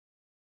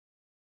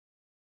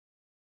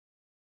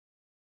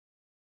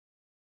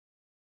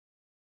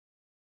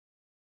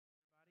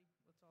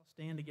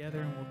stand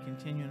together and we'll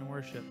continue in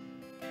worship.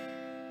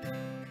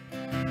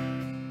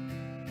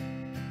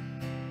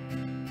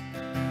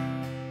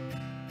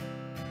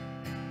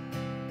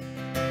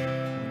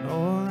 When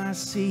all I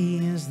see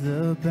is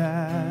the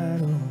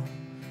battle,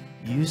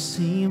 you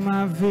see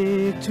my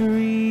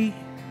victory.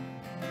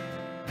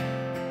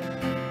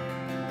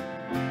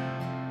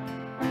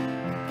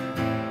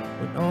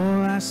 When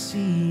all I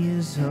see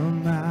is a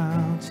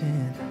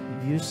mountain,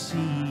 you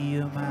see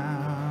a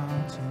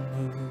mountain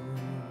move.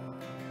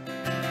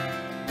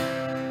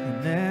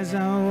 And as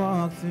I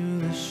walk through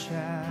the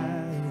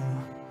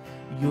shadow,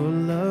 your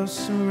love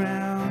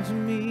surrounds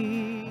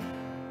me.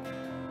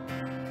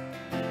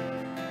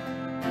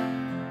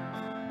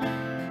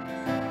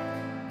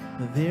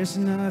 But there's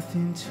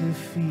nothing to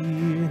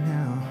fear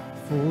now,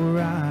 for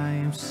I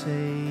am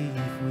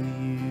safe with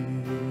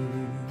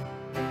you.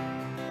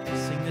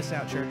 Sing this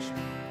out, church.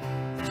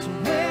 So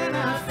when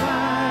I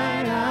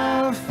fight,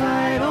 I'll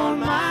fight on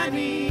my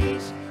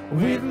knees,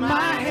 with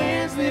my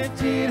hands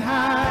lifted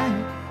high.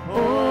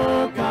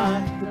 Oh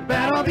God, the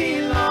battle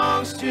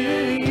belongs to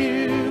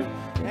you.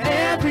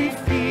 Every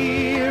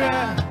fear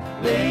I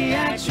lay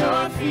at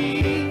your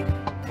feet.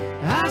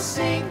 I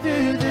sing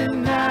through the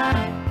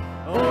night.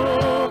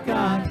 Oh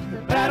God,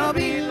 the battle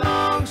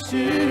belongs to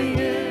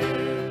you.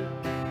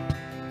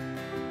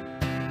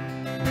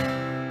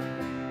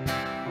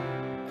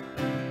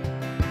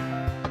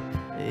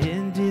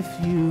 And if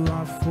you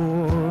are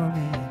for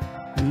me,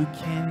 who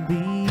can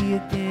be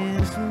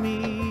against me?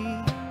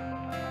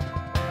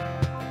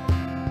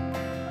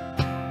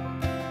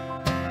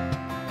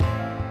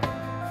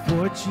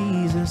 For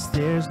Jesus,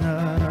 there's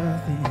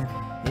nothing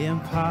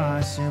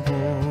impossible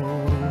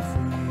for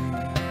you.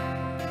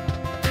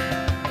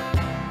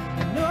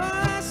 And all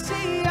I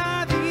see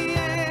are the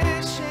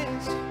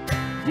ashes.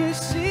 You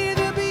see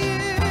the beauty.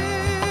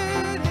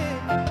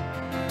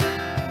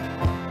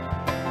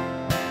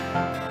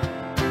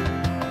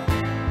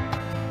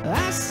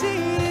 I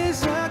see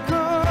is a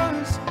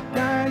cross.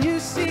 Now you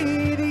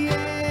see the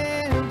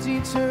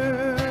empty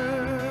tomb.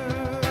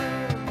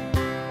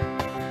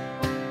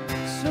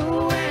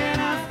 So when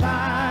I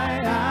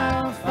fight,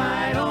 I'll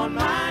fight on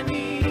my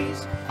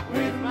knees,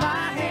 with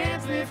my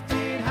hands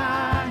lifted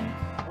high.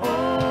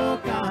 Oh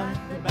God,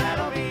 the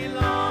battle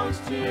belongs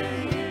to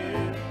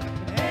you.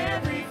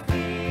 Every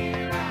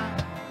fear I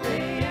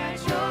lay at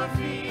your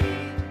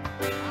feet.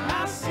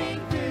 I'll sing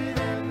through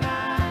the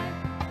night.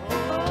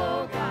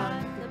 Oh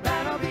God, the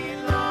battle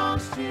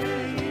belongs to you.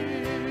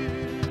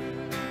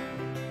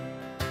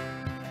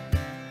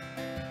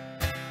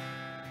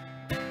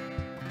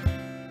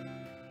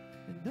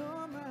 An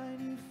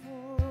almighty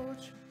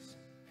fortress,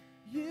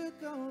 you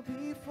go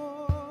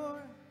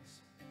before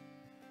us.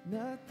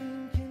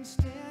 Nothing can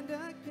stand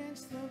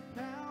against the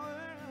power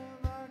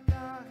of our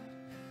God.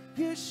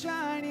 You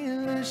shine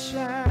in the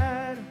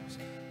shadows,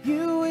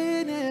 you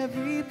win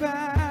every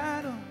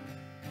battle.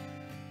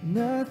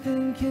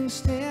 Nothing can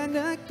stand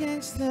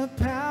against the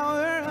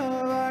power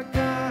of our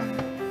God.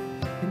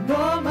 An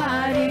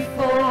almighty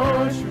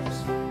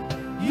fortress,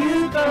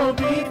 you go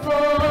before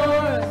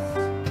us.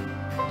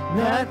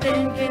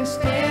 Nothing can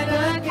stand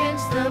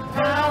against the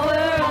power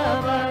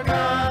of our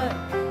God.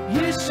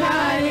 You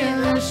shine in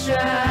the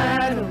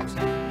shadows,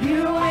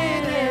 you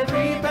win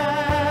every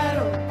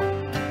battle.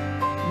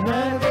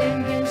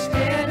 Nothing can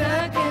stand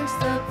against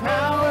the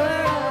power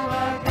of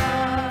our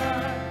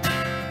God.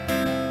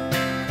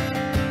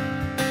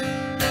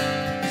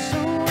 So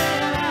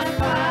when I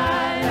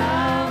fight,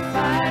 I'll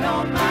fight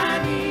on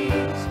my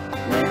knees,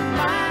 with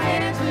my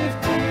hands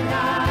lifted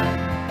high.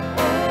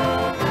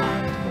 Oh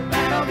God, the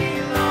battle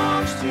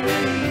belongs to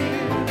you.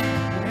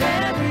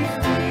 Every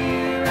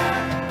fear I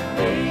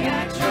lay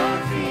at your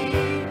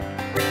feet.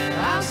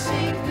 I'll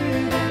sing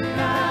through the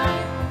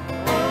night.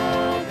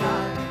 Oh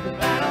God, the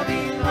battle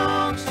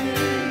belongs to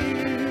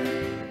you.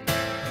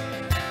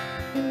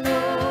 And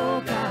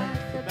oh God,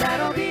 the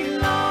battle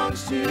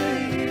belongs to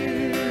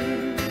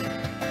you.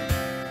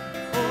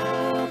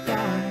 Oh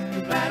God,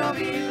 the battle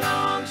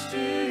belongs to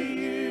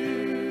you.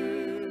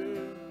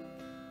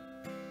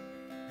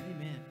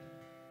 Amen.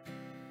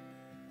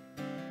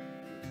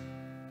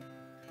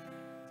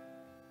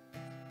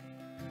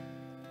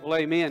 Well,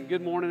 amen.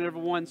 Good morning,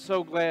 everyone.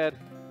 So glad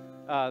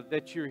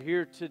that you're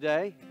here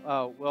today.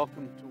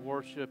 Welcome to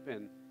worship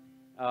and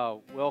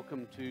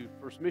welcome to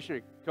First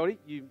Missionary. Cody,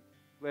 you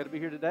glad to be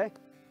here today?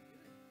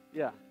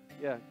 Yeah.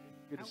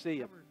 Good to see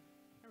you.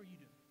 How are you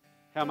doing?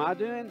 How am I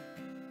doing?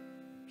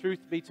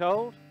 Truth be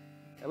told.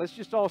 Let's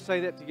just all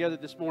say that together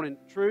this morning.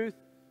 Truth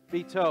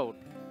be told.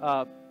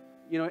 Our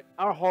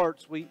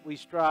hearts, we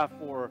strive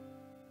for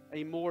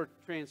a more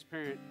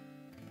transparent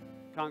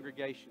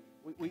congregation.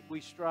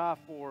 We strive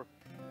for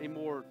a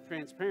more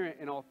transparent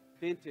and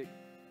authentic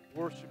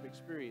worship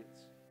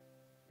experience.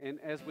 And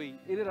as we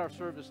ended our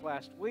service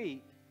last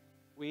week,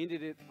 we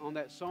ended it on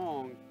that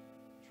song,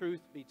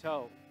 Truth Be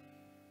Told.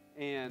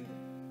 And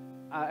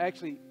I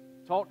actually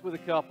talked with a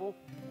couple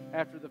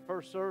after the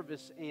first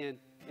service, and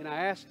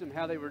I asked them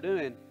how they were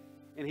doing.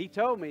 And he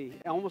told me,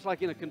 almost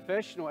like in a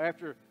confessional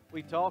after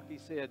we talked, he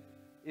said,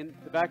 in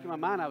the back of my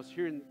mind, I was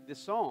hearing this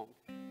song,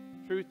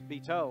 Truth Be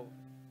Told.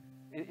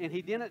 And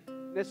he didn't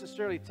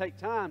necessarily take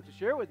time to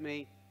share with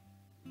me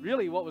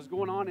really what was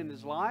going on in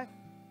his life.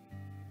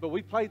 But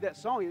we played that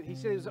song. He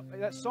says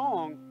that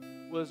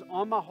song was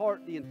on my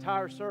heart the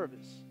entire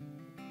service.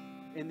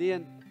 And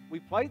then we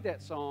played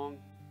that song,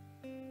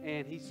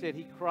 and he said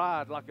he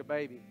cried like a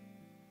baby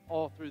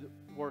all through the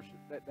worship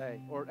that day,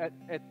 or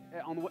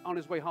on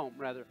his way home,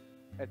 rather,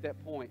 at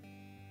that point.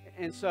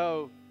 And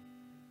so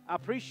I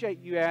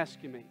appreciate you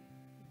asking me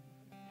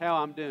how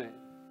I'm doing.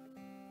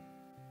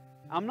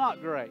 I'm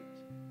not great.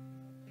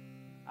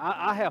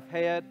 I have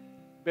had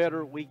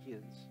better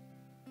weekends.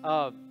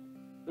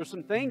 There's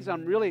some things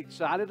I'm really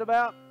excited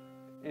about,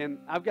 and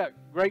I've got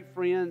great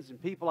friends and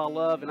people I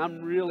love, and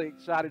I'm really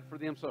excited for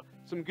them. So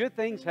some good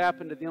things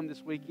happened to them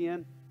this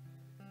weekend,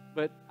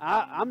 but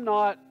I'm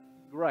not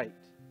great.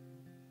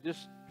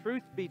 Just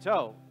truth be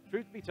told.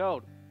 Truth be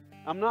told,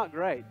 I'm not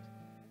great.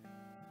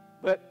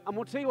 But I'm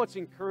going to tell you what's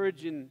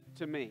encouraging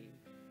to me.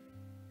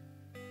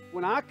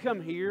 When I come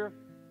here,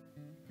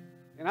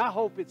 and I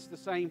hope it's the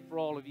same for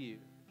all of you,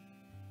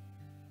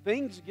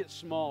 things get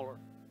smaller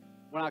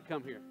when I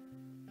come here.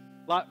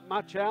 Like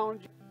my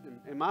challenges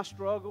and my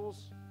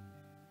struggles,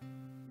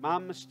 my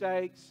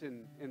mistakes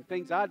and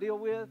things I deal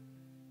with,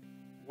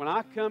 when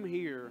I come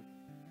here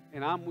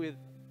and I'm with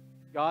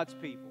God's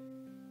people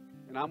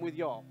and I'm with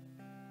y'all,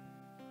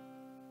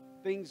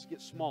 things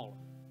get smaller.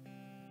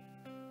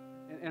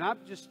 And I'm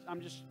just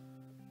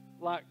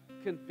like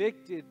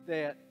convicted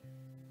that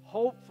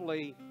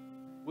hopefully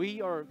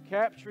we are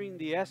capturing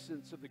the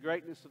essence of the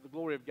greatness of the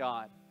glory of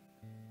God.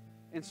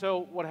 And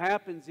so what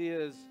happens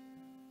is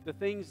the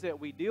things that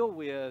we deal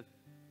with,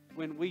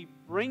 when we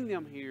bring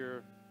them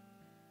here,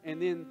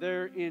 and then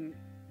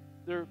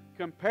they're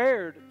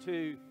compared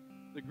to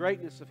the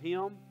greatness of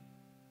Him,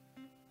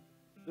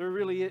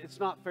 it's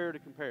not fair to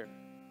compare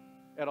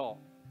at all.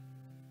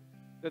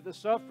 That the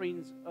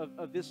sufferings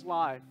of this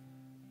life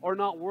are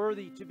not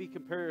worthy to be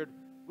compared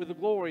with the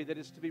glory that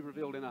is to be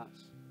revealed in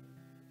us.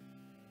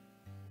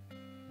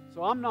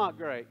 So I'm not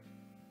great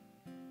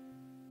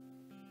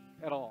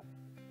at all.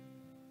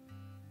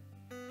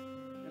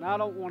 And I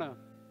don't want to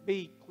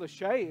be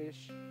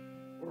cliche-ish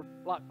or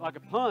like a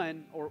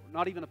pun, or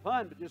not even a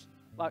pun, but just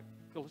like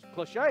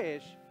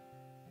cliche-ish.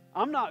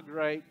 I'm not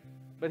great,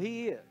 but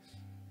He is.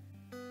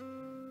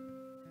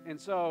 And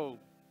so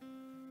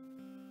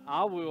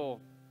I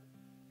will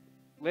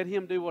let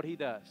Him do what He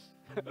does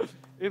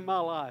in my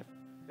life.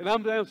 And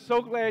I'm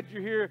so glad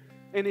you're here.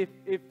 And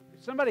if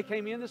somebody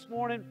came in this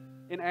morning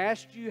and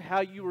asked you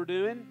how you were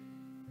doing,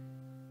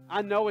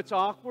 I know it's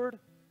awkward.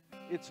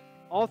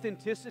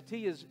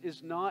 Authenticity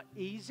is not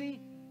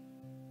easy.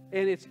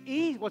 And it's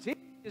easy. What's easy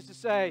is to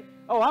say,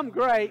 oh, I'm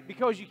great,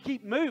 because you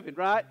keep moving,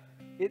 right?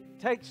 It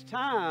takes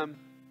time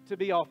to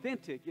be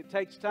authentic. It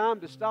takes time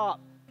to stop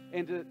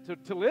and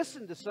to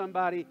listen to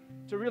somebody,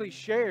 to really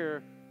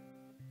share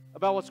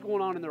about what's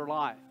going on in their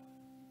life.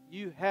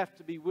 You have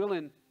to be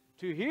willing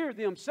to hear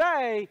them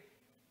say,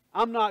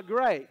 I'm not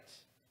great.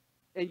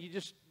 And you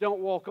just don't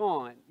walk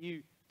on.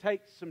 You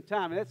take some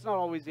time. And that's not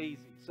always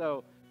easy.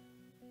 So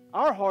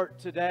our heart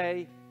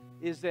today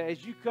is that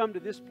as you come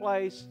to this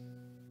place,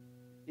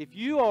 if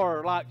you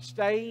are like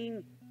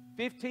staying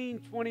 15,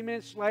 20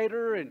 minutes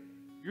later and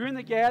you're in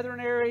the gathering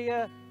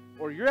area,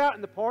 or you're out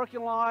in the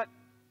parking lot,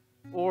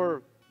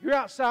 or you're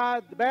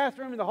outside the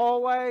bathroom in the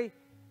hallway,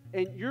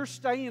 and you're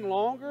staying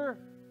longer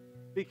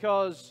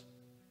because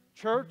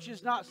church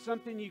is not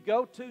something you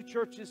go to,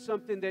 church is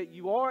something that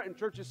you are, and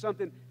church is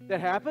something that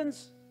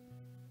happens,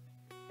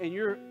 and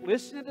you're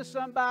listening to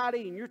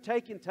somebody and you're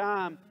taking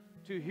time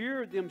to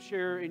hear them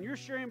share, and you're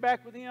sharing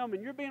back with them,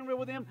 and you're being real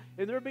with them,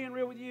 and they're being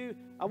real with you,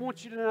 I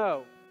want you to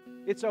know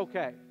it's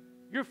okay.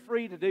 You're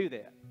free to do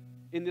that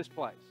in this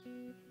place.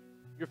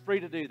 You're free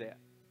to do that.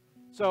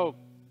 So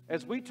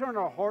as we turn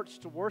our hearts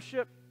to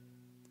worship,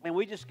 and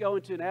we just go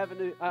into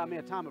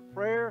a time of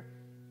prayer,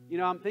 you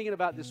know, I'm thinking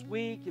about this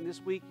week, and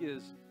this week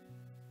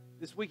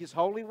is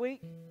Holy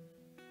Week.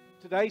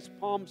 Today's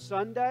Palm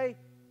Sunday.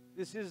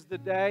 This is the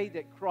day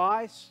that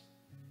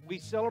we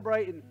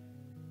celebrate and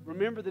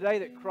remember the day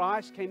that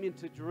Christ came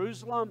into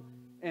Jerusalem,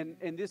 and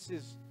this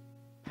is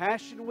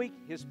Passion Week,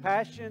 His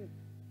Passion.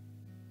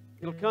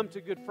 It'll come to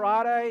Good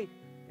Friday,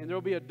 and there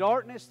will be a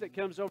darkness that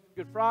comes over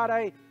Good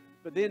Friday,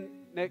 but then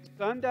next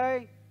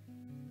Sunday,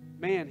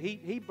 man,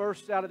 He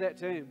bursts out of that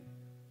tomb.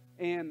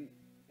 And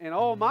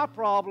all my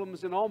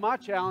problems and all my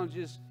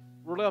challenges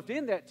were left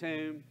in that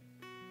tomb.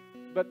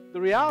 But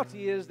the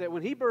reality is that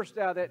when He burst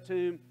out of that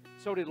tomb,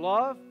 so did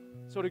love,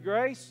 so did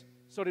grace,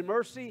 so did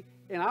mercy,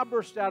 and I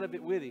burst out of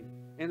it with Him.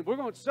 And we're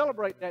going to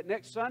celebrate that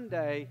next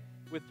Sunday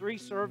with 3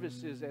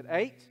 services at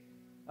 8,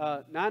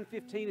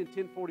 9:15, and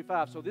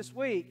 10:45. So this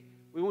week,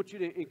 we want you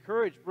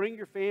to bring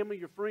your family,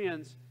 your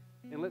friends,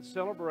 and let's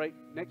celebrate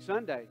next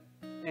Sunday.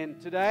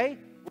 And today,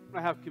 we're going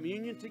to have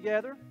communion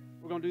together.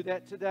 We're going to do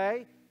that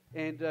today.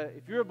 And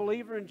if you're a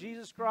believer in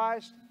Jesus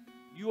Christ,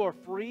 you are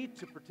free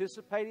to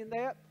participate in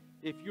that.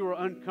 If you are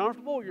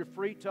uncomfortable, you're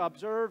free to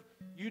observe.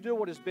 You do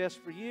what is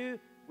best for you.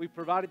 We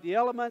provided the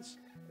elements.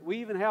 we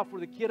even have for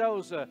the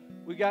kiddos,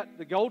 we got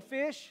the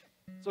goldfish,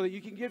 so that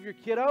you can give your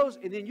kiddos,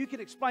 and then you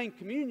can explain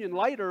communion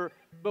later,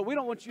 but we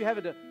don't want you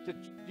having to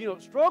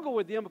struggle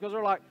with them because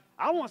they're like,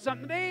 I want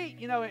something to eat,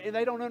 and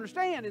they don't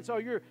understand. And so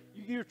you're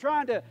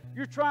trying to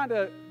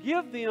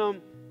give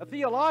them a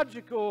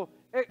theological,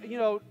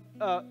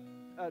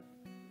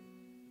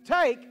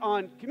 take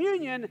on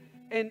communion,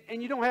 and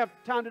you don't have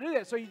time to do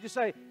that. So you just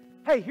say,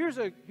 hey, here's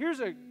a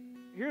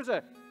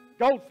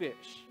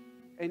goldfish,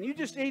 and you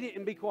just eat it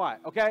and be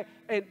quiet, okay?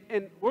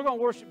 And we're going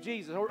to worship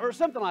Jesus, or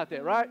something like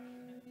that, right?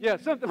 Yeah,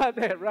 something like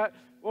that, right?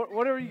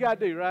 Whatever you got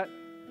to do, right?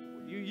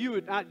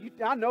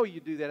 I know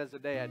you do that as a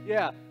dad.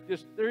 Yeah,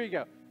 just there you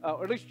go.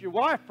 Or at least your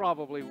wife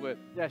probably would.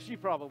 Yeah, she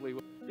probably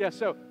would. Yeah,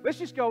 so let's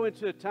just go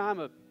into a time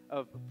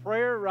of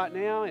prayer right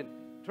now and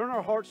turn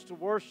our hearts to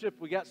worship.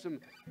 We got some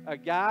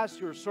guys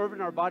who are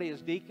serving our body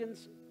as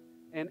deacons,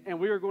 and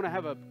we are going to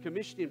have a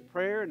commissioning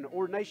prayer and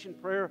ordination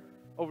prayer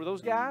over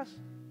those guys,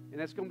 and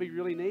that's going to be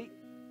really neat.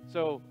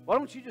 So why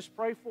don't you just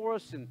pray for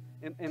us and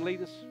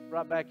lead us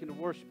right back into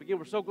worship. Again,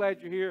 we're so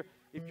glad you're here.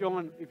 If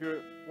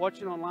you're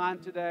watching online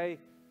today,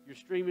 you're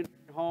streaming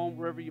at home,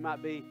 wherever you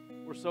might be,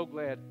 we're so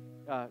glad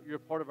you're a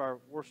part of our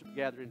worship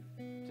gathering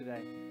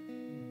today.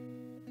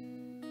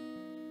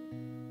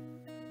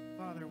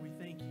 Father, we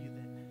thank you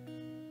that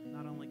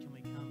not only can we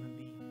come and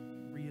be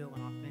real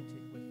and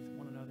authentic with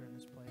one another in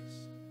this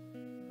place,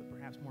 but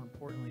perhaps more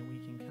importantly, we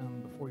can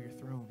come before your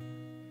throne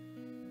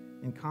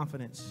in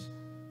confidence,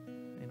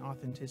 in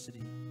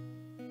authenticity,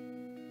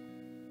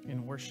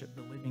 and worship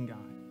the living God.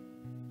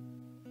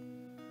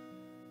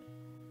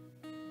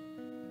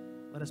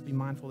 Let us be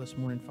mindful this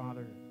morning,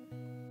 Father,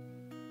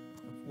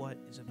 of what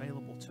is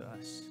available to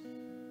us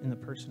in the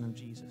person of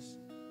Jesus.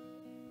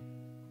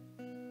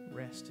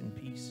 Rest and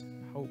peace,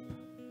 hope,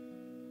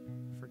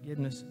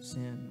 forgiveness of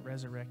sin,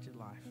 resurrected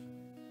life.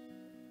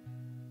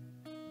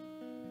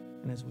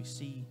 And as we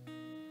see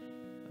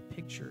a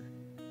picture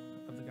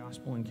of the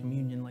gospel in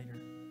communion later,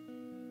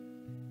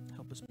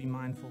 help us be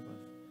mindful of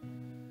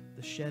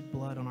the shed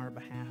blood on our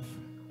behalf,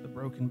 the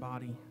broken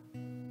body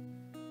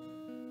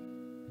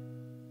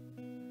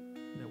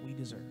that we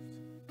deserved.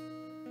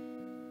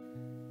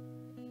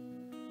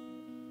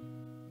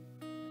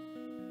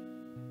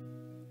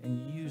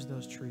 And use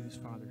those truths,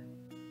 Father,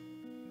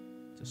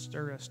 to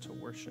stir us to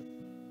worship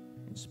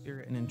in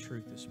spirit and in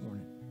truth this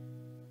morning.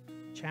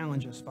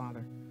 Challenge us,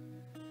 Father,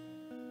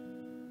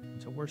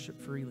 to worship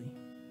freely,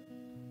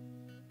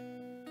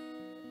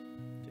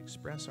 to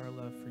express our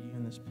love for you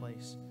in this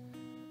place,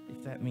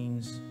 if that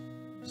means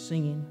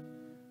singing,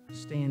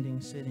 standing,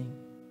 sitting.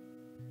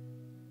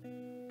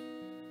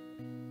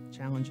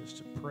 Challenge us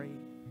to pray,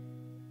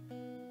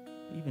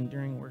 even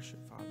during worship,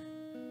 Father.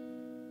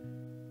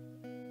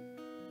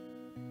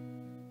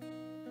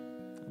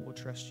 And we'll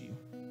trust you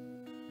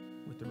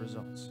with the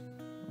results.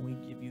 And we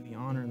give you the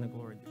honor and the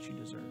glory that you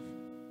deserve.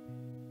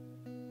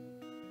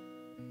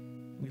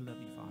 We love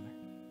you, Father.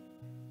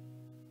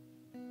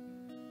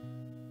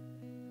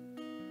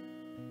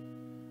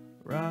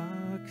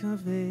 Rock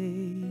of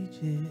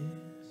ages,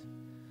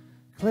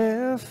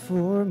 cleft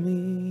for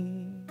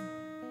me.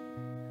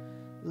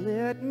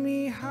 Let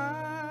me hide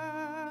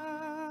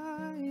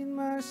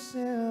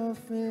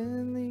myself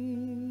in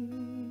thee.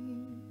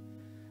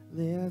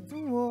 Let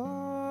the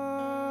water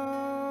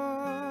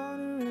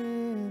and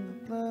the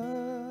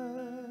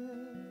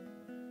blood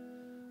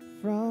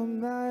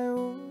from thy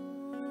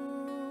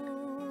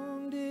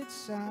wounded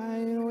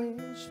side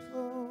which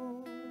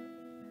flow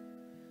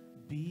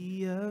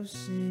be of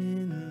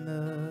sin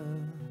the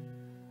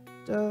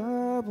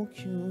double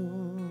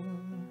cure.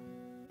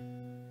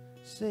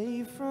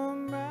 Save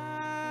from wrath,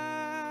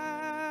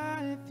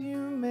 you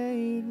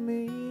made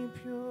me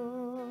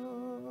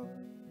pure.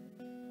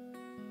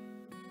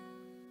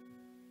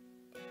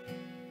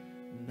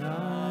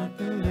 Not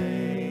the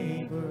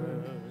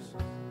labors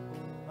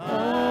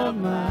of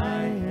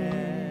my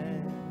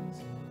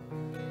hands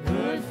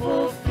could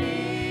fulfill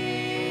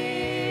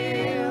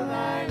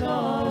thy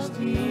lost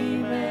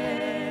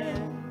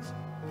demands.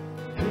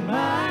 Could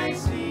my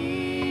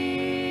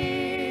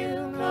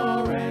zeal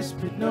no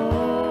respite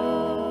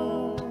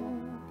know?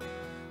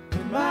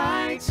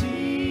 My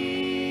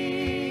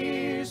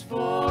tears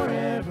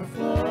forever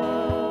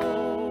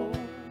flow,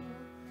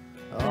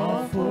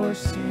 all for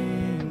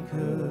sin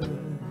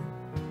could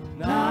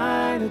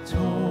not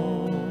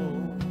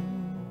atone.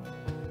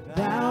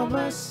 Thou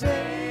must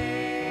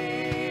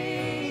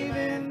save,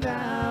 and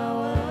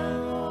thou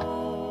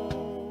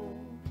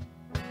alone.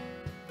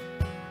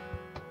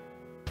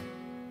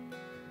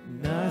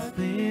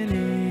 Nothing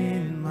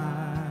in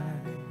my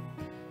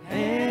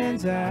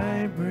hands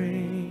I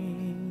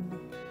bring,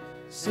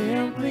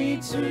 simply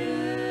to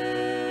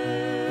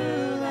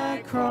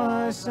thy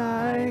cross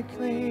I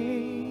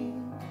cling.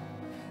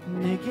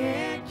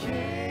 Naked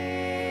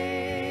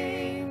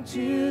came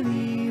to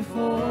thee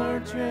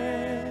for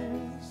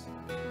dress,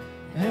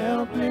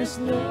 helpless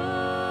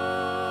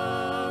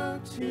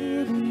look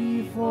to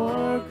thee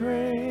for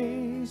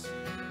grace.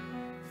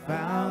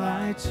 Foul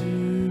I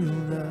to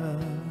the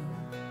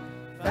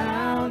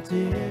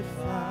fountain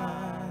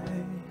fly,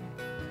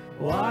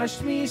 Wash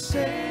me,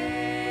 Savior,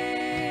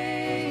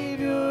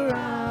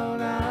 I'll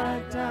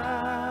not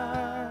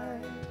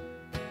die.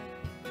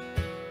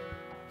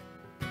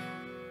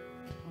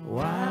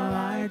 While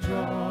I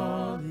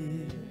draw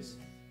this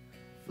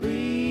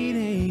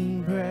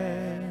fleeting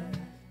breath,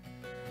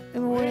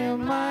 and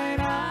when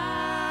mine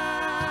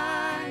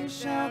eyes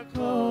shall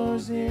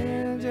close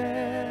in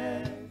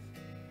death,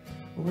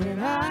 when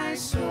I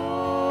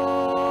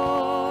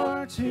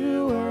soar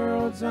to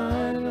worlds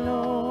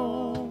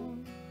unknown,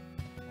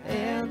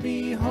 and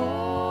behold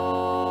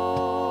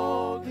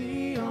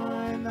thee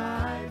on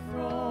thy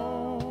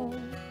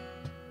throne,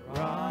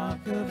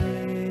 Rock of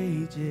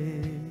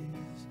ages,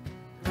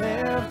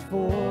 cleft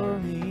for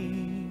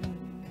me,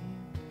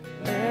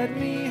 let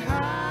me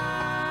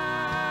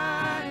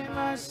hide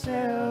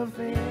myself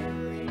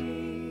in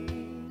thee,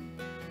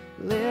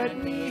 let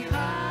me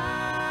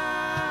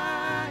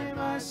hide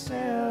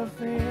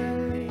myself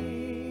in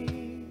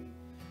thee,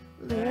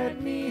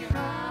 let me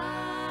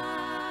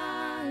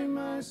hide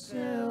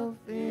myself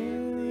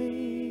in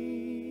thee.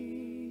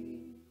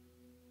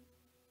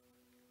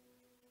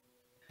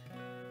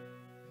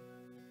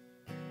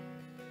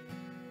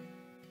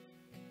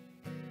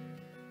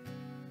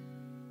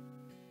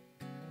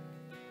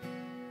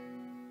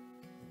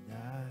 And I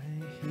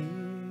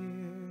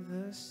hear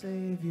the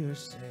Savior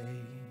say,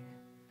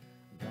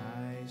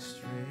 thy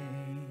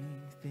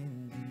strength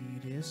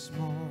indeed is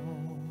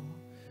small.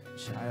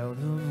 Child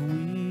of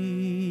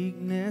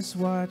weakness,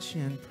 watch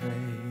and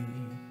pray.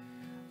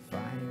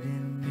 Find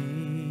in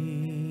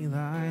me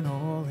thine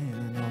all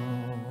in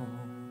all.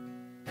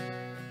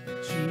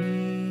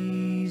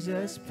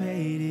 Jesus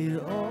paid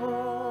it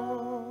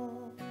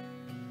all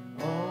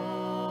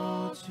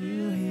to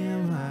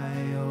him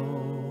I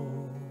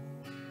owe.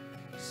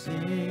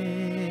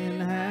 Sin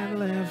had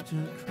left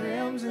a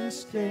crimson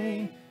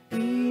stain,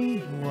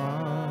 he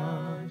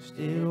washed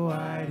it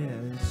white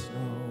as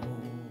snow.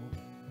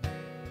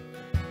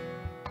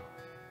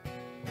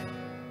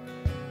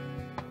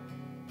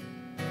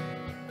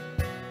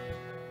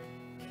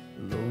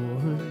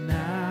 Lord,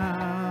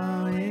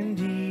 now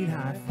indeed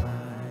I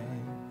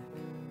find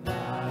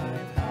thy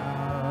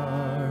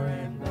power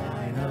and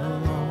thine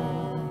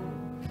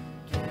alone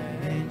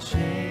can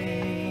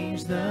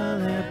change the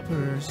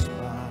leper's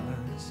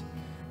spots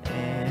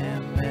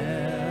and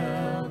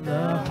melt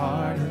the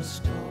heart of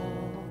stone.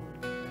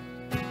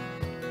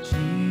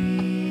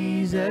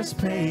 Jesus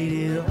paid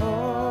it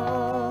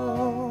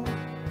all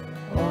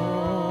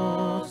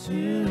to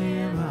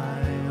him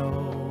I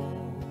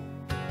owe.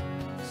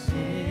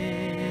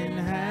 Sin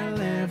had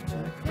left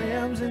a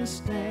crimson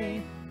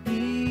stain,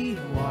 he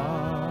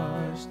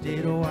washed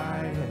it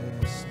white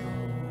as snow.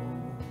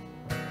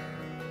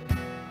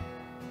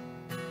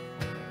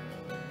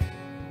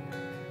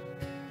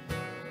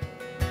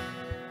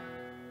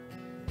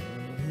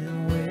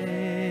 And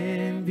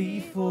when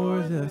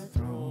before the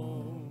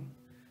throne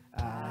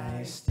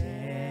I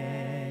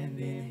stand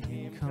in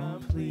him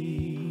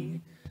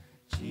complete,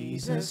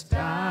 Jesus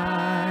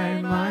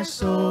died my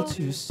soul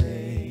to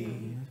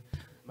save,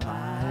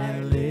 my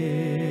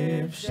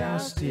lips shall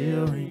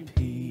still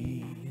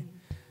repeat.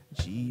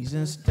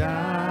 Jesus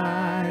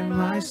died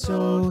my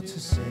soul to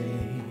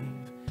save,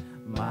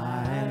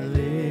 my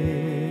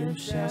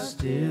lips shall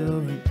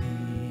still repeat.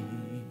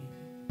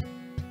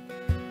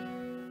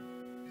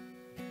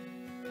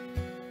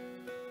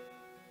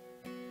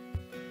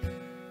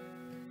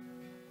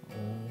 Oh,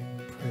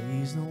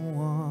 praise the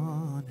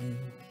one who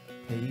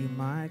paid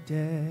my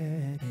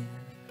debt and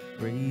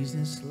raised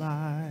this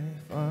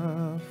life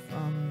up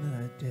from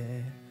the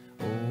dead.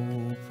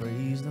 Oh,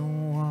 praise the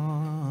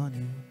one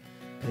who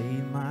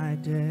paid my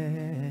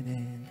debt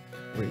and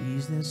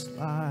raised this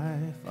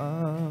life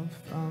up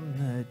from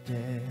the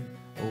dead.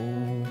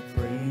 Oh,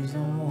 praise the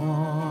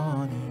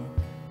one who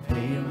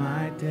paid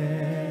my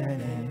debt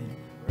and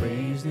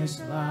raised this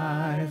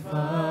life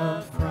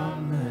up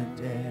from the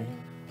dead.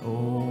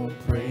 Oh,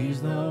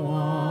 praise the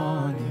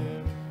one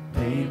who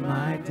paid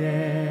my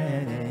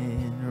debt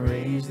and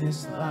raised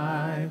this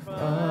life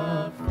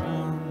up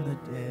from the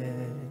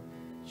dead.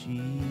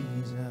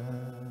 Jesus.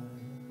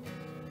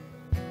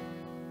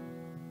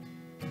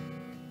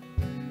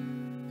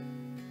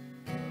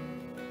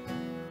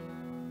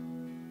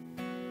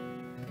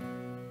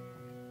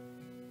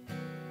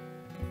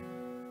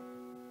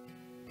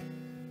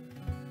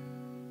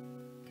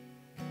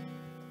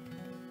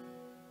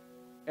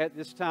 At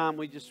this time,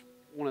 we just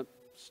want to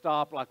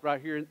stop like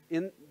right here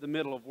in the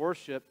middle of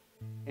worship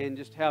and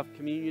just have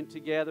communion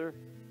together.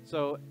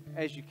 So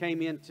as you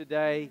came in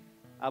today,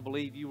 I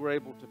believe you were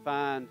able to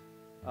find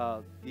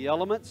the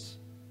elements.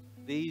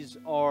 These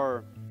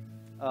are,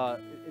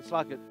 it's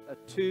like a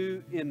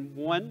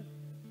two-in-one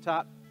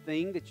type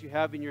thing that you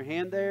have in your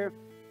hand there.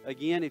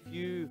 Again, if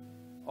you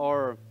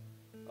are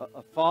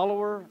a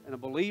follower and a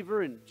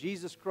believer in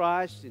Jesus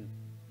Christ and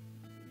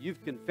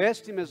you've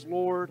confessed Him as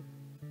Lord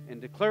and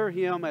declare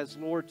Him as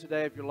Lord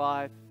today of your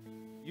life,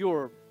 you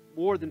are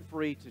more than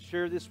free to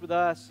share this with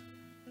us.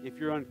 If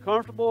you're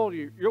uncomfortable,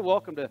 you're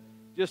welcome to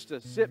just to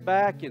sit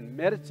back and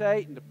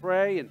meditate and to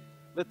pray and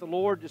let the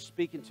Lord just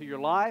speak into your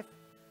life.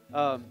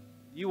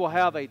 You will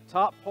have a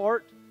top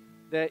part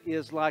that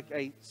is like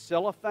a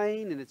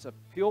cellophane, and it's a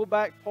peel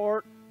back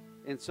part.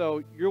 And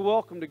so you're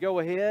welcome to go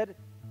ahead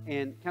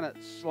and kind of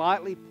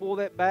slightly pull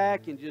that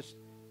back and just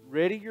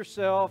ready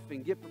yourself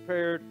and get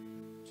prepared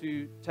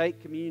to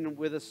take communion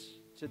with us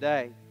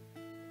today.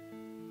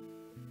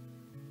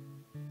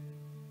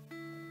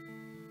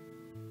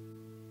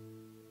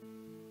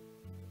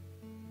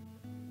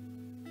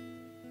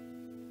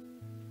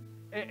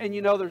 And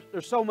you know,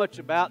 there's so much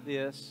about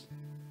this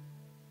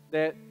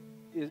that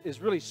is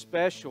really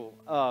special.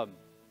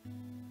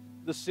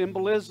 The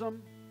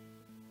symbolism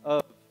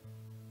of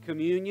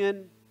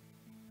communion.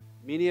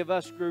 Many of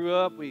us grew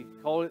up, we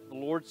call it the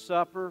Lord's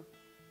Supper.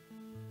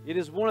 It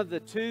is one of the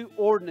two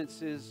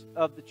ordinances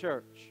of the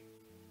church.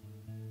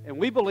 And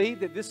we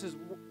believe that this is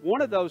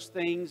one of those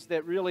things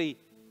that really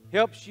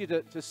helps you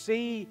to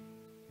see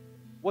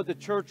what the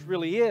church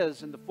really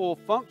is and the full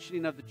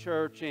functioning of the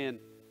church, and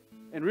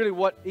really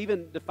what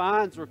even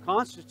defines or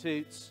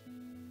constitutes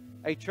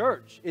a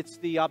church. It's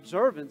the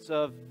observance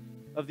of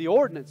the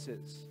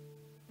ordinances.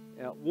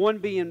 One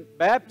being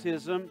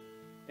baptism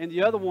and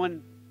the other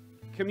one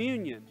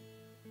communion.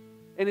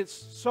 And it's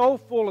so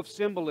full of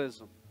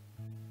symbolism.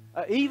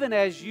 Even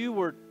as you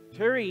were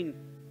tearing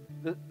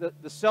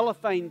the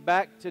cellophane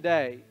back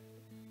today,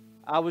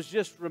 I was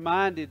just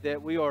reminded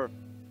that we are,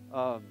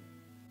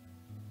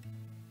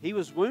 He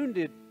was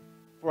wounded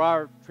for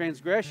our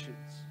transgressions.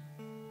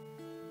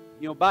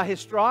 You know, by His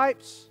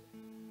stripes,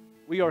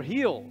 we are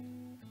healed.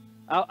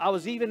 I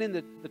was even in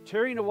the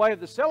tearing away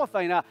of the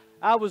cellophane,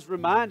 I was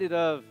reminded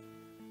of,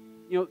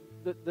 you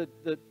know,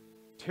 the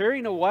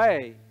tearing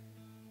away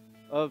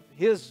of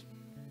His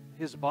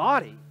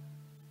body,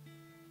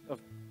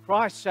 of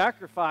Christ's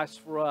sacrifice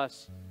for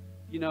us,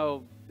 you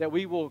know, that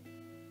we will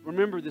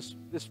remember this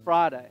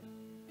Friday.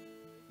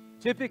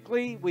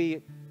 Typically,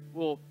 we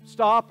will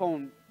stop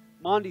on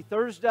Maundy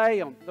Thursday,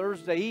 on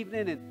Thursday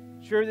evening,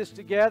 and share this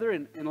together.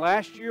 And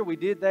last year we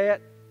did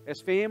that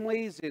as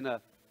families in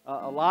a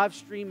live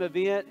stream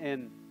event,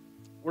 and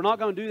we're not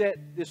going to do that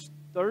this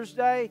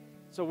Thursday,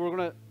 so we're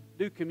going to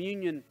do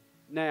communion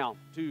now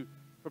to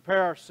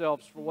prepare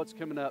ourselves for what's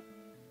coming up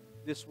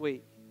this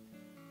week.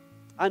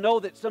 I know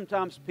that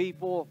sometimes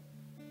people,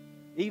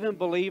 even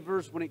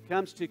believers, when it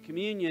comes to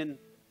communion,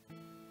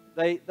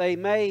 they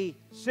may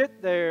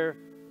sit there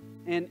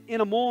and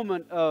in a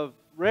moment of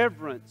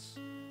reverence,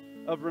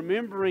 of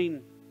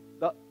remembering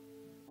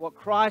what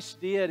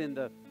Christ did and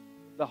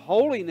the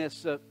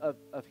holiness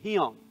of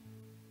Him.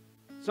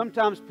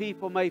 Sometimes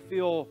people may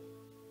feel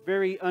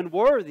very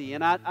unworthy,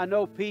 and I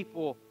know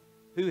people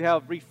who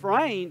have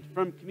refrained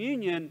from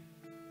communion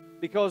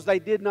because they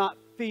did not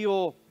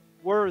feel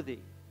worthy.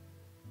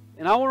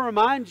 And I want to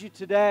remind you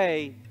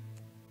today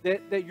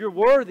that your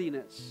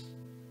worthiness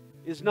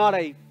is not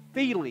a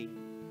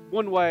feeling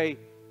one way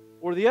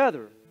or the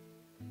other.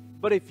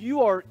 But if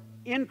you are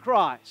in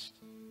Christ,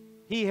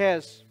 He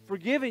has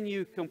forgiven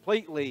you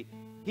completely.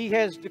 He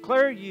has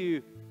declared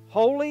you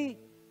holy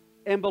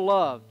and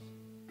beloved.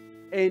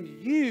 And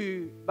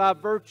you, by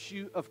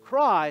virtue of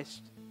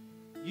Christ,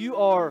 you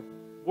are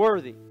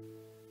worthy.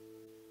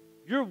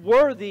 You're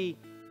worthy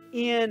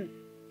in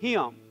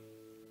Him.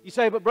 You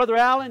say, but Brother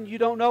Allen, you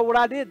don't know what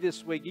I did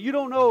this week. You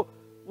don't know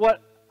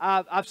what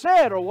I've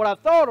said or what I've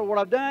thought or what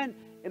I've done.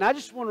 And I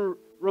just want to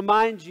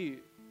remind you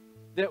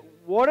that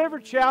whatever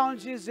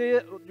challenges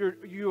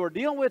you are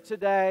dealing with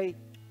today,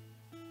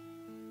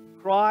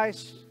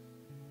 Christ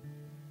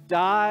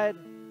died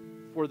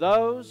for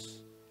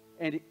those,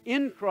 and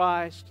in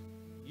Christ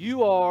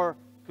you are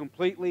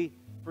completely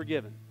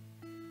forgiven.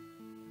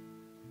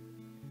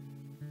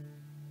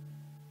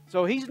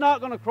 So He's not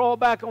going to crawl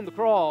back on the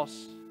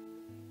cross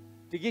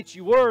to get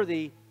you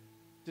worthy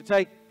to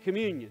take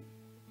communion.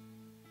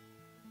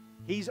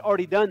 He's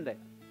already done that.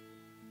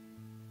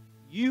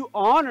 You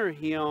honor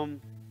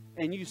Him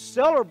and you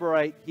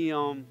celebrate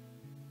Him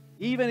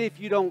even if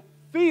you don't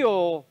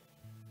feel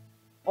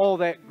all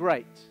that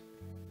great.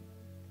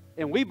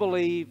 And we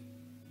believe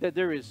that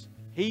there is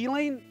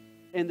healing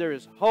and there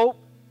is hope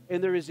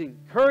and there is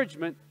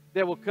encouragement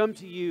that will come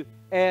to you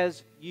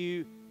as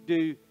you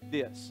do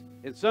this.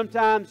 And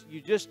sometimes you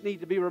just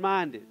need to be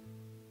reminded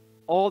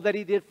all that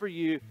He did for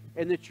you,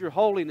 and that your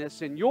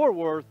holiness and your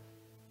worth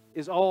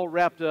is all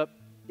wrapped up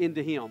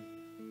into Him.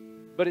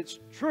 But it's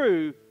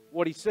true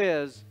what He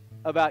says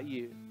about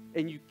you,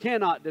 and you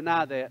cannot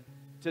deny that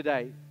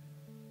today.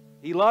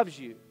 He loves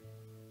you.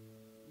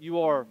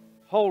 You are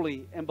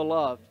holy and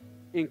beloved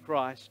in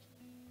Christ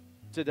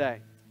today.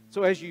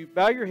 So as you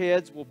bow your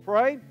heads, we'll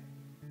pray,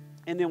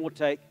 and then we'll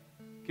take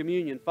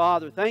communion.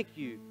 Father, thank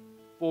you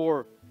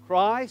for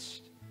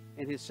Christ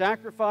and His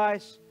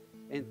sacrifice,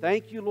 and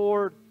thank you,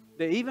 Lord,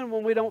 that even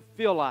when we don't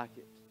feel like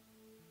it,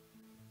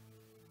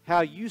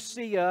 how you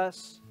see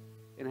us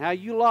and how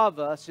you love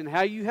us and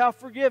how you have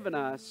forgiven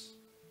us,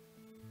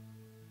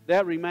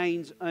 that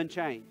remains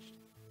unchanged.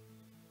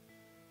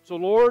 So,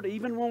 Lord,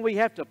 even when we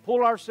have to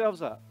pull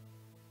ourselves up,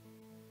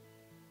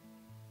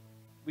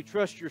 we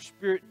trust your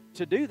Spirit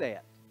to do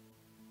that.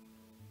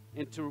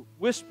 and to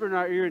whisper in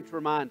our ear and to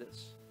remind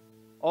us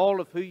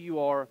all of who you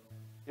are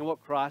and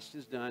what Christ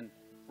has done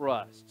for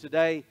us.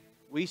 Today,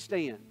 we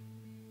stand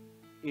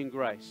in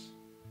grace,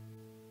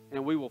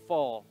 and we will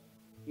fall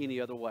any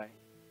other way.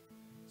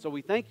 So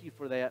we thank you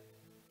for that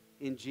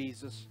in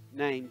Jesus'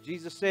 name.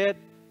 Jesus said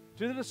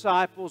to the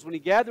disciples when he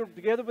gathered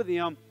together with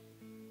them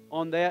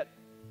on that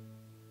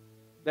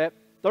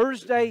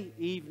Thursday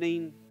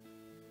evening,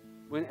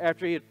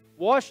 after he had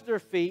washed their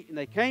feet and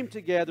they came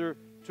together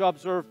to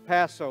observe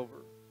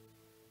Passover.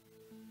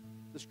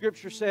 The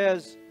Scripture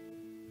says,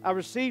 I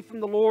received from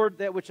the Lord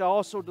that which I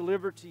also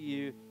delivered to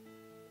you,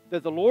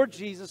 that the Lord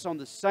Jesus, on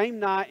the same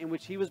night in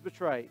which he was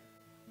betrayed,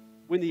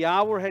 when the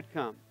hour had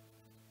come,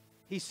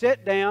 he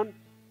sat down,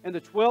 and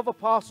the 12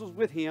 apostles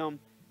with him.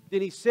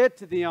 Then he said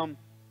to them,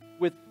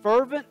 with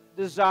fervent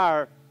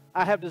desire,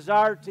 I have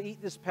desired to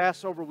eat this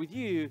Passover with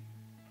you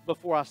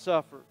before I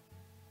suffer.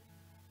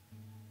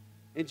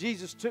 And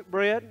Jesus took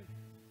bread,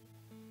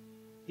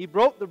 he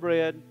broke the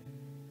bread,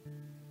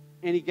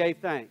 and he gave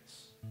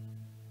thanks.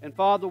 And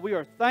Father, we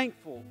are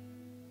thankful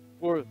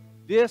for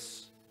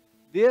this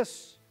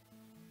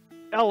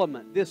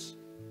element, this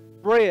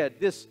bread,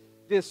 this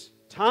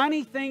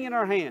tiny thing in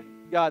our hand.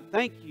 God,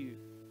 thank you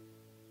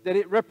that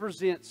it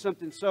represents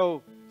something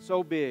so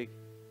big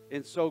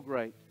and so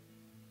great.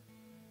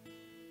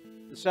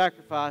 The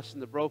sacrifice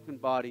and the broken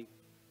body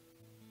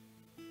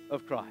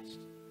of Christ.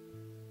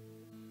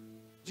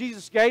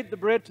 Jesus gave the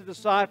bread to the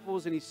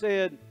disciples and he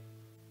said,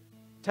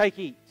 take,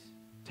 eat.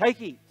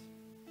 Take, eat.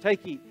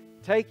 Take, eat.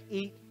 Take,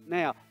 eat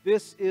now.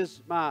 This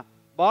is my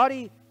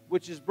body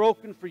which is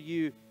broken for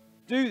you.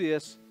 Do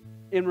this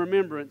in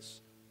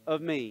remembrance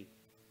of me.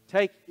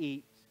 Take,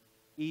 eat,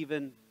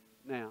 even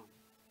now.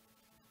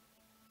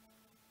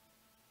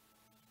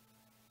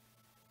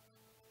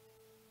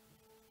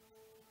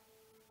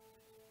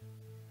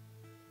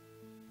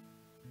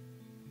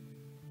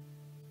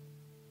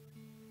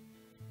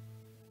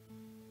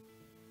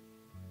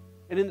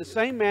 And in the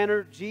same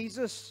manner,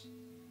 Jesus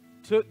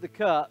took the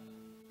cup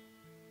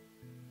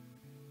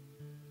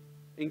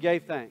and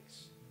gave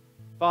thanks.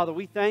 Father,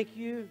 we thank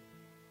you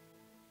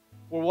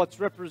for what's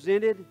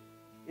represented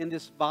in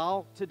this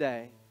vial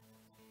today.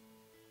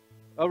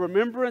 A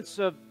remembrance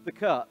of the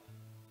cup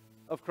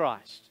of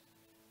Christ.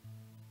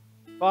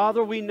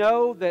 Father, we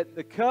know that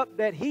the cup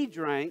that he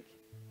drank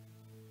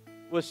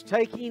was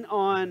taking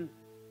on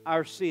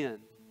our sin.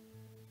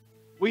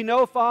 We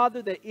know,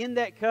 Father, that in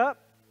that cup,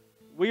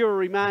 we are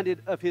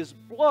reminded of his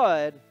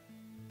blood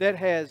that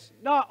has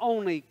not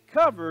only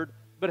covered,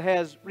 but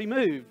has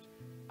removed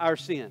our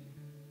sin.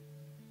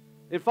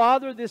 And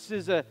Father, this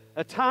is a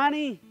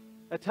tiny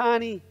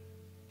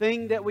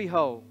thing that we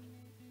hold,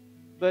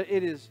 but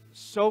it is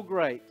so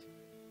great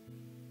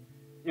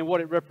in what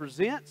it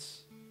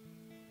represents.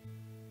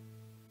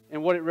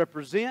 And what it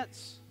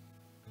represents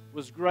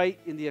was great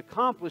in the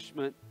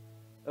accomplishment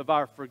of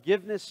our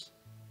forgiveness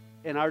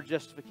and our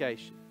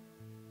justification.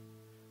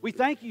 We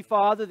thank you,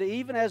 Father, that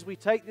even as we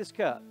take this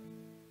cup,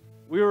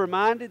 we are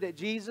reminded that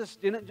Jesus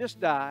didn't just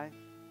die,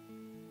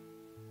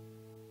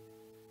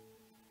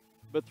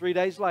 but 3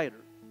 days later,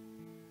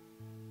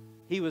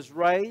 he was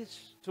raised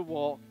to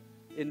walk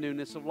in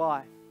newness of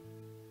life.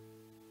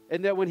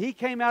 And that when he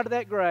came out of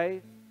that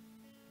grave,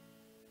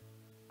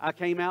 I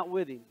came out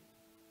with him.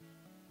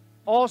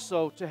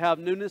 Also to have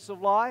newness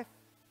of life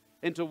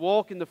and to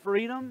walk in the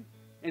freedom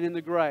and in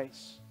the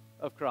grace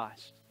of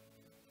Christ.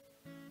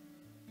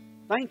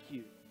 Thank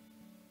you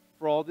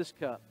for all this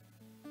cup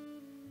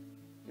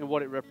and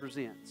what it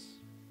represents.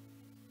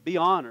 Be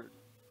honored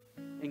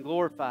and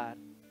glorified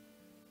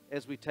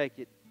as we take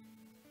it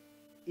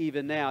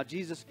even now.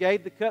 Jesus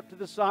gave the cup to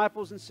the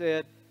disciples and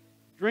said,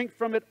 drink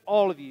from it,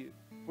 all of you,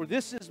 for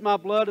this is my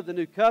blood of the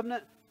new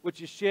covenant,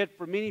 which is shed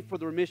for many for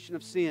the remission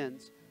of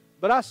sins.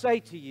 But I say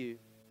to you,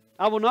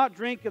 I will not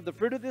drink of the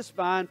fruit of this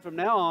vine from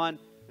now on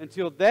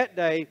until that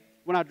day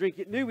when I drink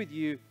it new with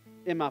you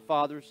in my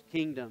Father's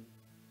kingdom.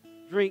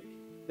 Drink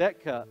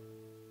that cup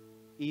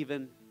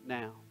even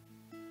now.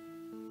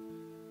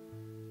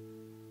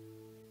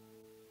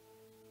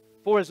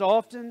 For as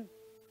often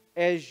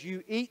as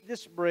you eat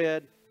this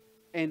bread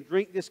and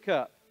drink this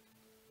cup,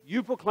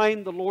 you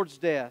proclaim the Lord's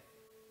death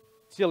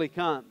till he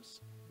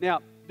comes. Now,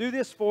 do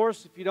this for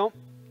us if you don't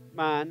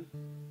mind.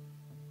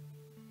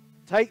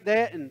 Take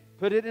that and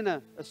put it in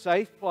a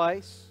safe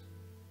place.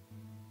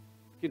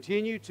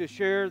 Continue to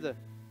share the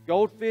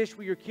goldfish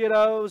with your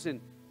kiddos, and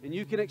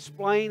you can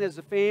explain as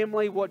a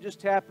family what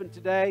just happened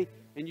today,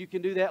 and you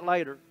can do that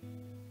later.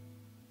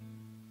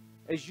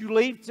 As you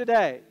leave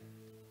today,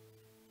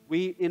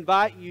 we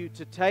invite you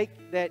to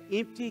take that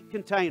empty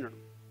container,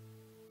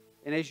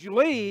 and as you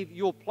leave,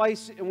 you'll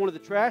place it in one of the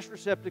trash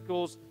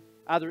receptacles,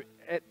 either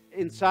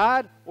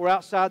inside or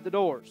outside the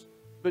doors.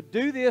 But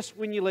do this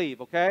when you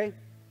leave, okay?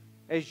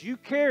 As you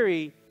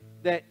carry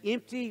that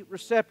empty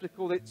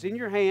receptacle that's in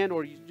your hand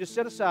or you just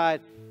set aside,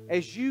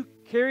 as you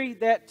carry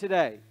that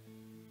today,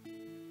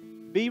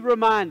 be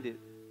reminded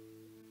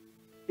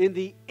in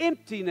the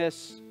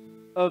emptiness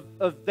of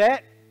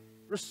that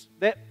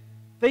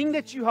thing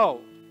that you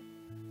hold,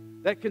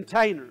 that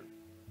container,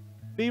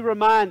 be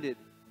reminded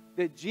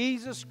that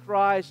Jesus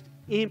Christ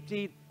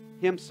emptied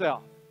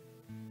Himself.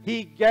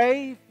 He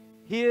gave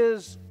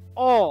His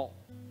all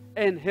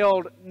and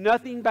held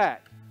nothing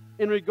back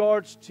in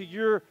regards to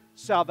your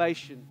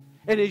salvation.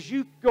 And as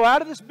you go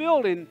out of this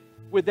building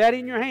with that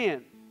in your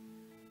hand,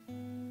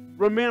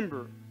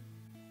 remember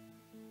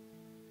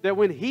that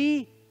when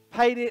He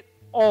paid it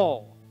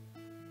all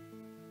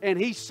and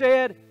He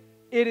said,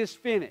 "It is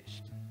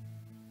finished,"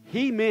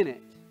 He meant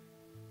it.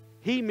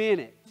 He meant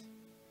it.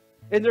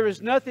 And there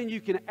is nothing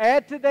you can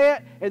add to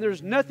that, and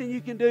there's nothing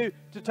you can do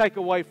to take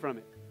away from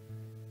it.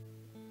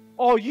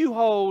 All you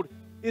hold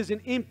is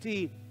an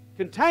empty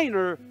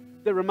container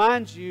that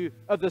reminds you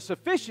of the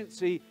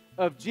sufficiency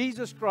of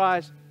Jesus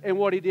Christ and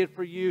what He did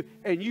for you,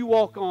 and you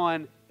walk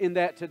on in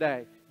that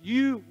today.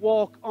 You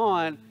walk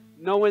on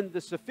knowing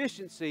the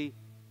sufficiency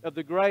of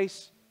the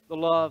grace, the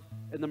love,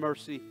 and the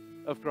mercy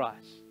of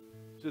Christ.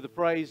 To the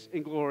praise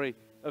and glory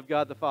of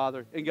God the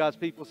Father. And God's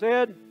people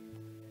said,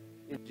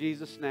 in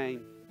Jesus'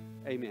 name,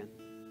 amen.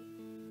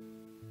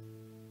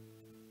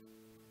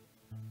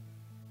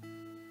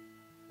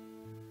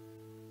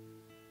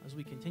 As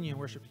we continue in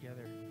worship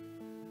together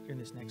during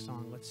this next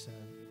song, let's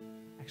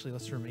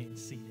remain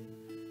seated.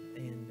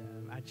 And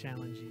I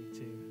challenge you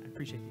to, I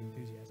appreciate the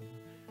enthusiasm.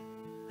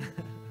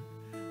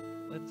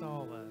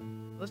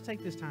 Let's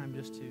take this time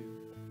just to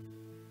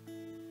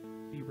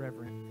be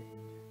reverent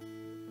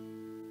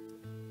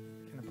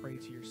and kind of pray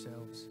to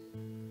yourselves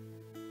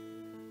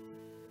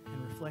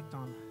and reflect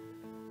on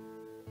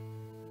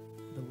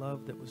the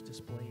love that was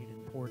displayed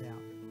and poured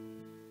out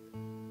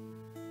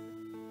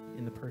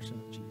in the person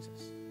of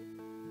Jesus.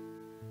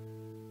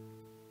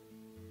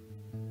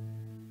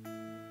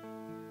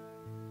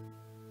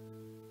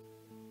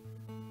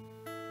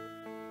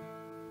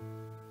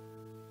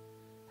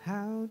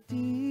 How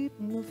deep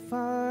the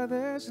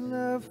Father's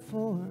love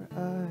for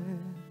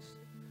us,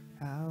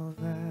 how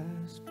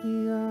vast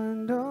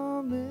beyond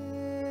all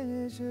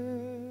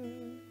measure,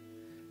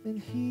 that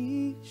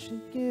He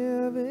should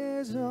give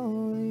His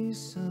only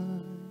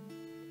Son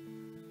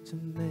to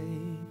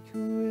make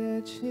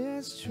rich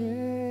His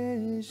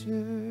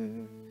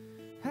treasure.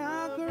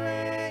 How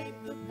great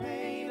the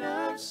pain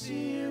of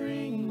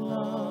searing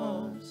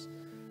loss,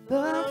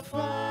 the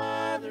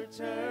Father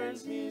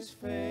turns His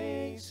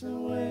face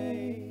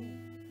away.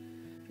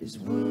 His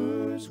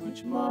wounds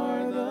which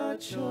mar the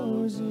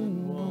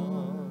chosen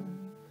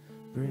one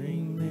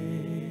bring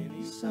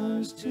many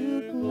sons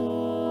to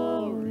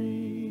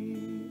glory.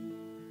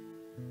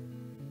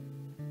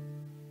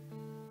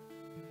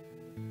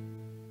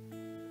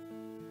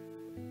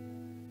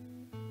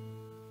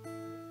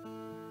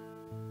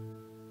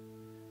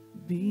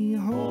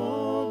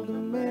 Behold the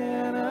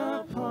man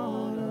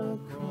upon a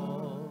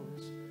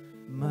cross,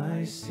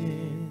 my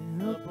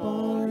sin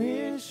upon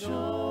His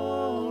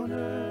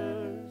shoulders.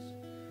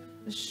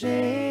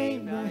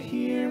 Ashamed, I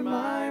hear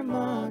my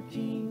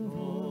mocking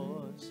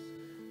voice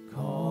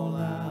call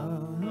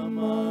out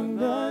among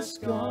the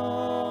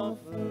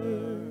scoffers.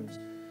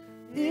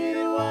 It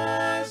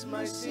was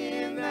my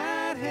sin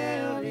that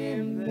held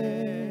Him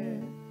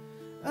there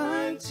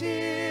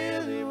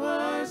until it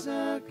was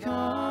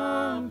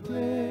accomplished.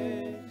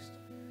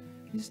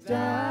 His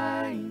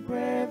dying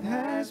breath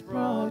has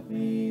brought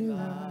me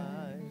life.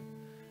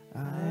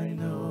 I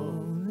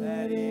know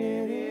that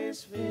it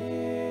is finished.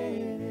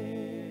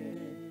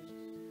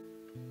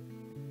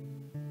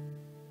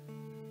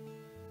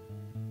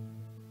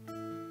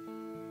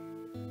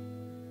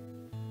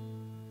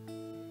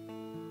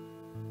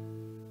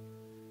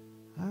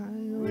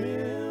 I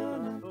will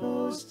not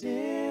boast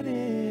in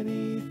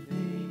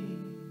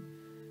anything,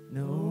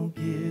 no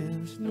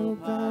gifts, no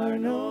power,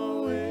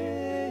 no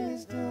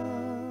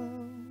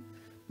wisdom,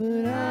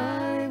 but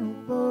I will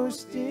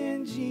boast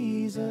in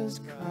Jesus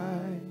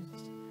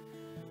Christ,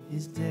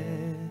 His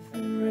death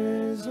and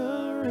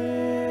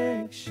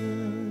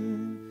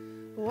resurrection.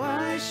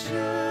 Why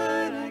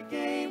should I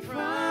gain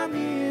from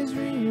His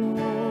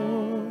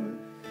reward?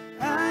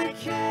 I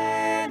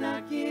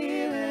cannot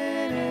give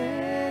an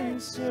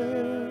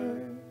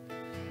answer,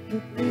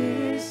 but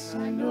this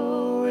I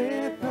know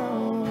with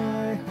all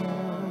my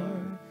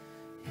heart: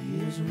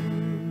 His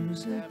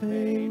wounds have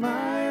paid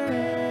my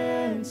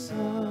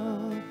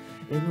ransom.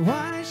 And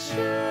why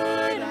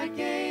should I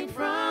gain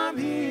from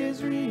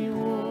His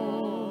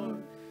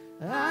reward?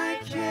 I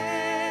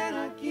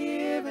cannot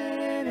give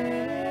an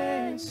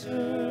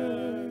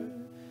answer,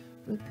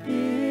 but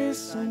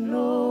this I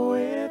know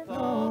with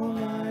all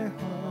my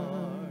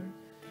heart: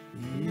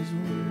 His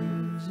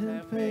wounds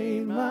have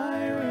paid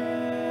my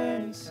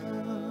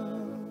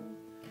ransom.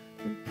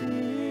 But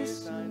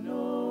this I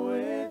know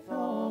with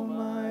all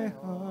my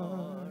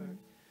heart: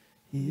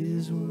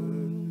 His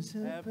wounds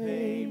have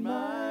paid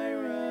my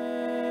ransom.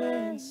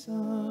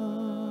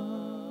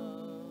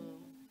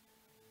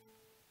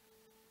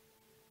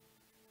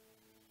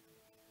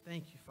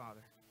 Thank you,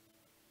 Father,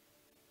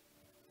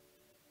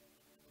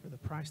 for the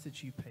price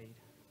that you paid,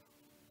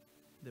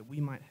 that we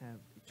might have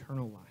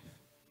eternal life.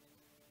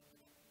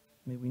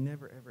 May we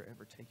never, ever,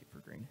 ever take it for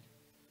granted.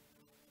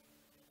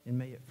 and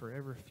may it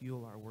forever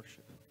fuel our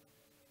worship.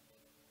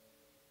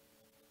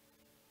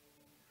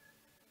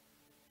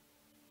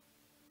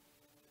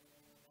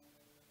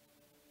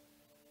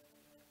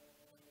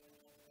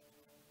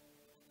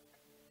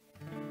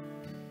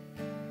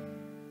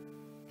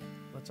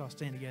 Let's all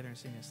stand together and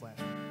sing this last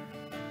one.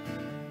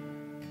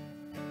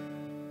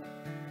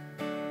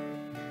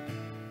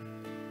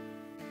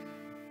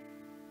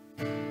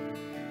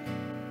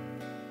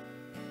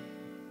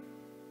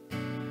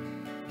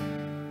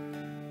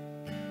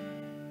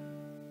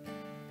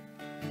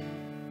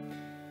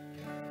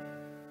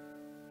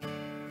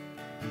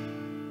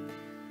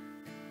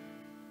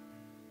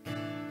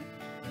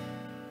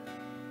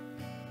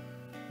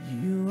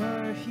 You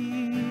are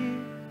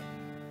here,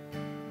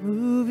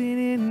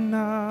 moving in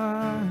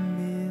our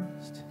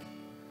midst.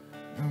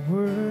 I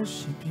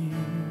worship you.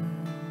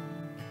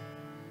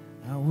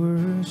 I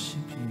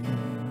worship you.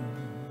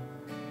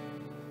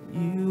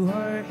 You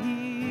are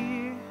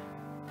here,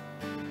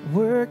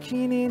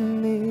 working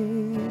in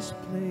this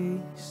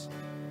place.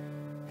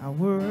 I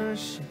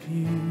worship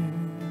you.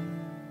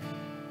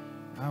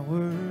 I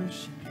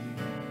worship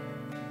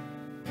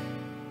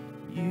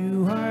you.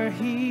 You are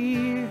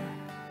here,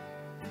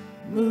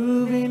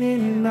 moving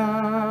in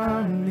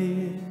our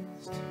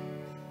midst.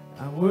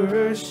 I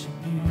worship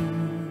you.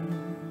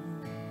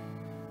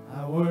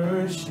 I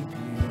worship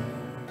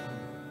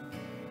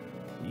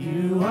you.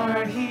 You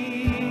are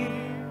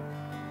here,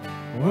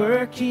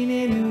 working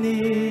in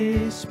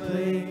this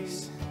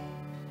place.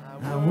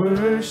 I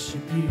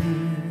worship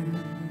you.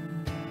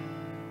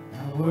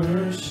 I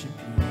worship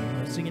you.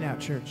 Let's sing it out,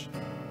 church.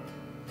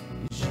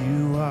 'Cause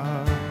you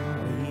are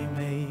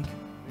waymaker,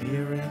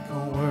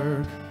 miracle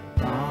work,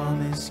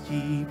 promise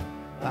keep,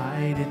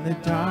 light in the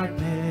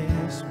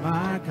darkness,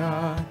 my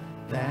God,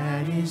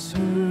 that is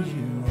who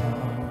you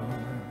are.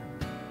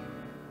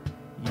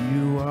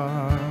 You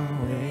are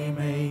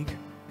waymaker,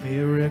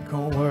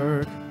 miracle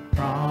work,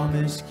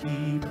 promise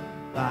keep,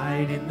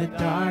 light in the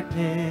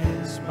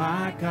darkness,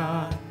 my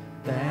God,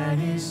 that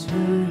is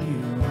who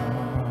you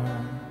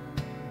are.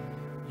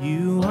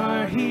 You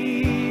are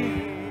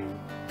here,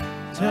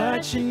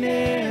 touching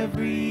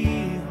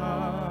every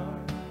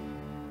heart.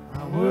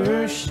 I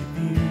worship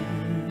you.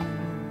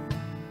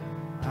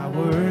 I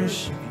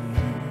worship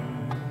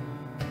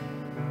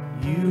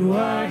you. You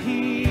are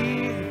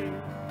here,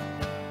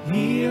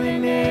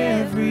 healing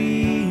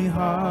every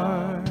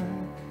heart.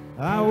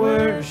 I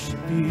worship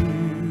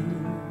you.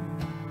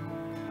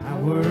 I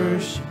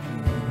worship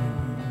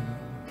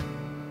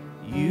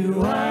you.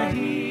 You are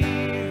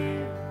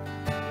here,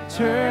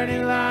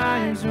 turning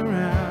lives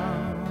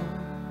around.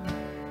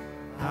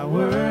 I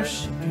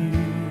worship you.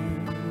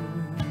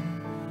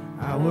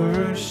 I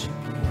worship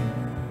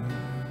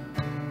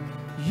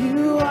you.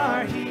 You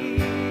are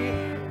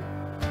here,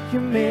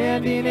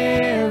 commanding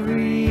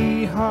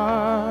every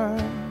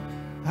heart.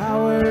 I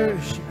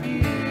worship you.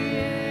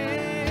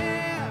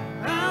 Yeah.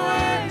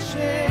 I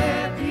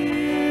worship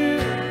you.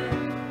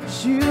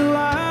 'Cause you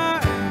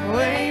are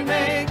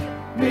waymaker,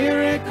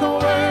 miracle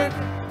work,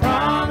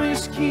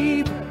 promise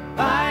keep,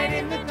 light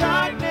in the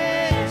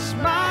darkness,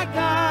 my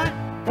God,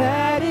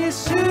 that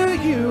is who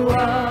you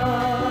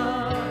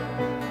are.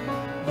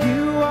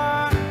 You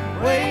are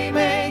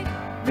waymaker,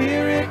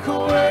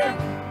 miracle work,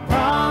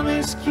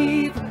 promise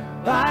keep,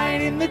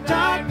 light in the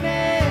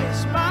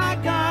darkness, my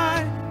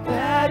God,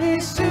 that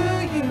is who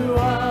you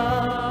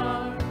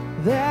are.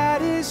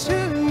 That is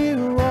who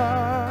you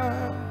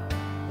are.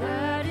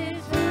 That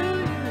is who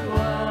you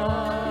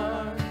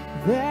are.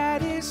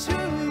 That is who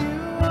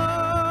you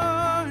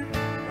are.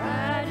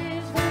 That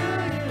is who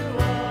you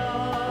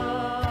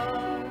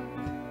are.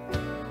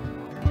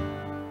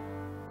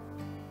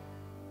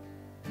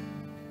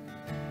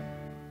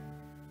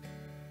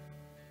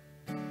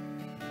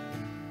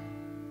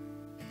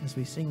 As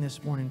we sing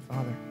this morning,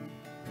 Father,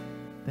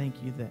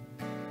 thank you that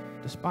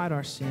despite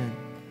our sin,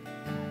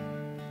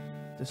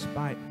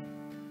 despite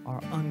our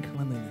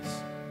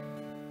uncleanliness,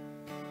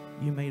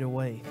 you made a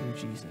way through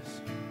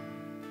Jesus.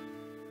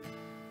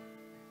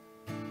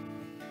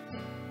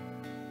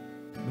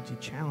 Would you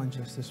challenge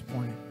us this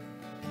morning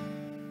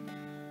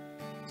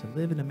to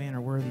live in a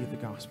manner worthy of the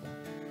gospel,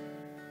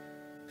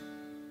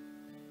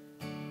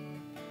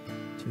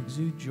 to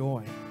exude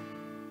joy,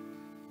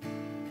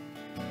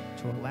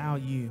 to allow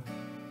you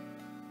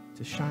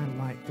to shine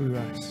light through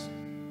us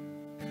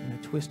in a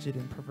twisted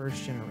and perverse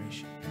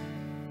generation.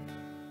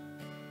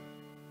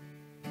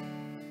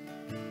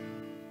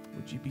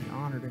 Would you be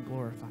honored and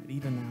glorified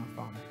even now,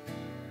 Father?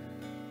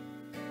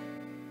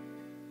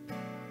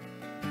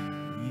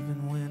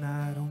 Even when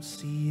I don't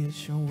see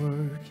it, you're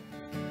working.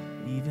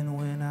 Even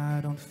when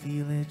I don't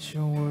feel it,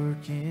 you're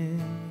working.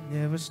 You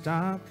never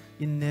stop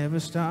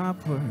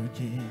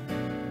working.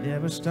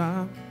 Never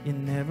stop, you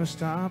never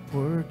stop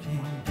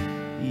working.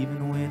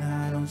 Even when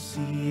I don't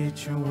see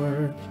it, you're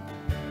working.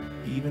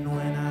 Even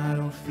when I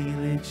don't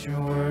feel it, you're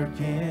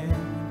working.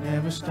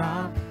 Never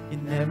stop, you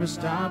never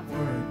stop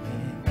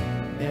working.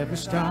 Never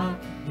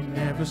stop, you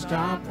never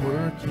stop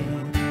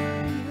working.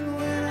 Even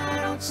when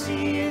I don't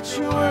see it,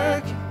 you're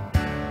working.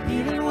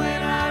 Even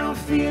when I don't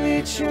feel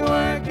that you're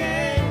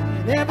working.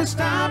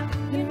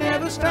 You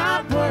never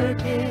stop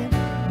working.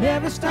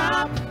 Never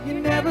stop, you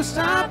never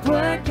stop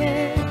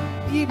working.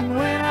 Even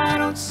when I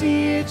don't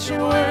see it, you're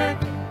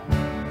working.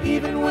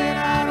 Even when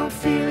I don't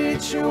feel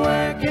it, you're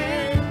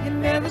working. You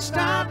never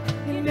stop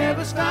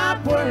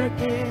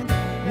working.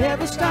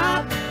 Never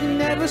stop, you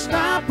never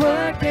stop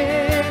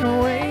working.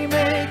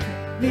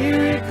 Waymaker,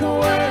 miracle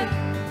work,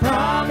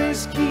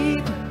 promise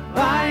keep,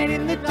 light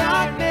in the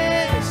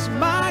darkness.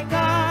 My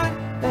God,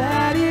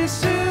 that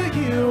is who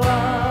you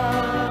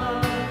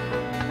are.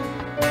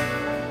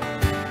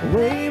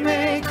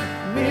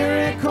 Waymaker,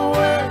 miracle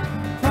work,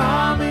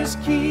 promise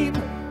keep,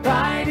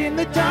 light in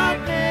the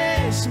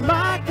darkness.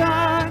 My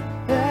God,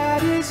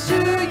 that is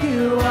who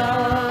you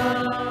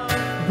are.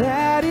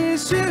 That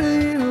is who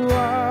you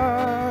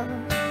are.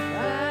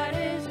 That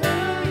is who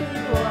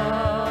you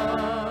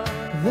are.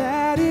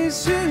 That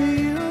is who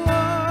you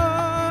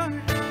are.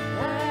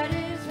 That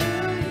is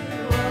who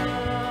you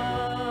are.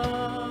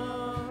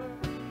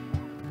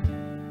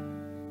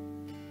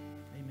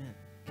 Amen.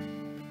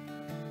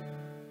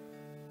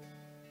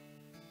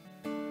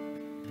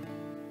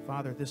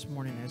 Father, this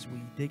morning as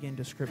we dig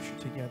into Scripture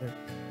together,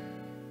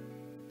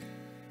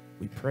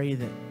 we pray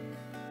that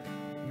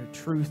your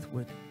truth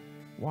would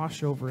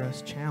wash over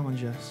us,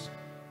 challenge us,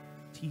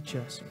 teach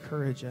us,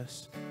 encourage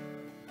us,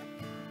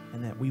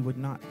 and that we would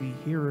not be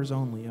hearers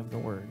only of the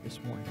word this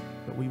morning,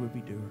 but we would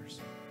be doers.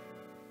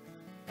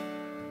 That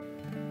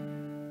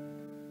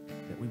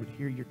we would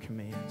hear your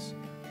commands,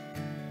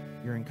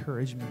 your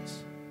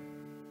encouragements,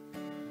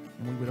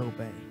 and we would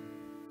obey.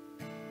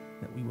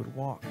 That we would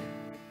walk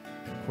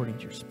according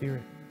to your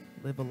Spirit,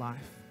 live a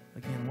life,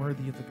 again,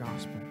 worthy of the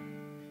gospel.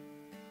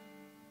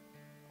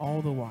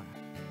 All the while,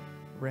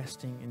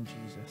 resting in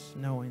Jesus,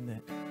 knowing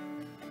that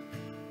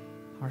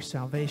our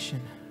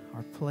salvation,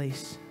 our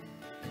place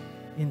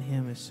in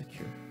him is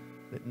secure,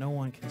 that no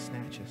one can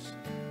snatch us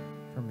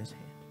from his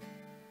hand.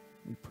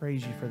 We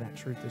praise you for that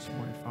truth this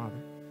morning,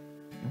 Father,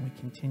 and we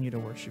continue to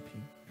worship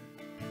you.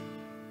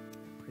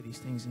 I pray these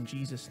things in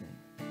Jesus' name.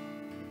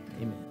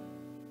 Amen.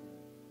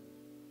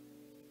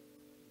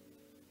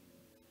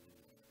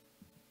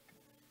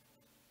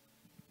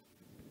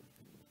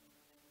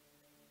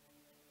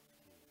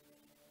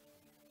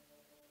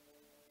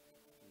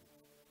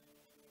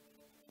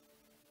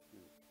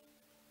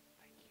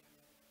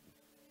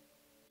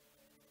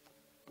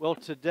 Well,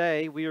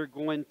 today we are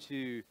going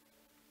to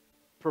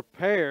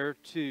prepare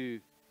to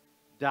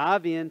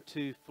dive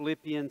into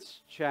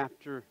Philippians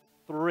chapter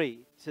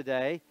 3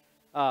 today.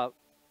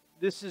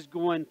 This is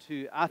going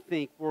to, I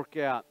think, work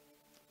out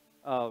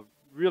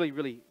really,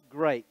 really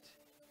great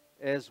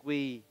as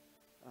we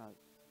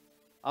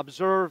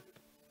observe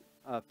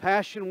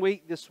Passion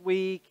Week this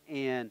week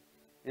and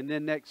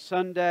then next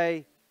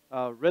Sunday,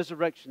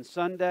 Resurrection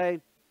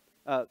Sunday.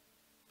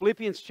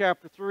 Philippians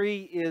chapter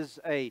 3 is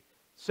a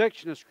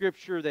section of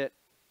Scripture that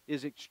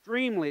is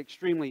extremely,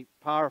 extremely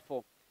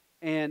powerful.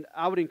 And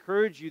I would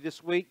encourage you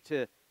this week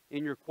to,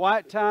 in your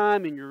quiet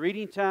time, in your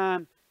reading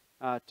time,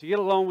 to get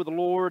along with the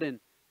Lord and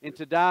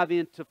to dive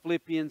into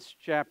Philippians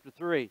chapter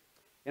 3.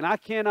 And I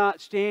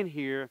cannot stand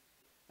here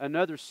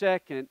another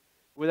second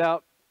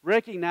without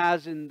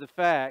recognizing the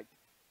fact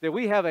that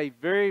we have a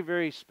very,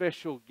 very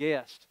special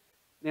guest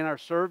in our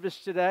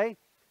service today.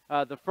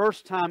 The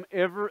first time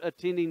ever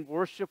attending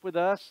worship with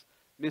us,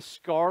 Miss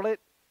Scarlett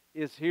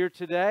is here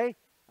today.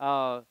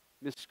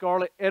 Miss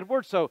Scarlett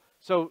Edwards.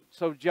 So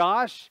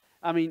Josh,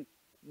 I mean,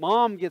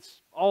 Mom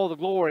gets all the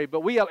glory, but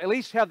we at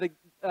least have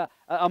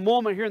a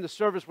moment here in the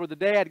service where the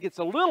dad gets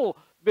a little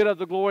bit of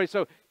the glory.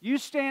 So you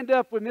stand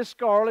up with Miss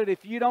Scarlett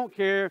if you don't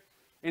care,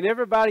 and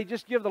everybody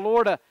just give the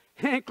Lord a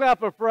hand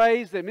clap of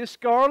praise that Miss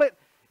Scarlett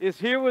is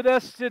here with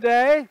us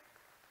today,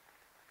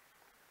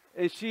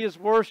 and she is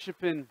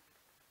worshiping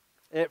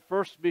at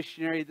First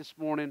Missionary this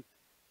morning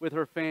with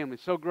her family.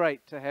 So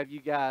great to have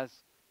you guys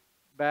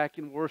back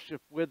in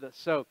worship with us.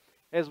 So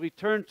as we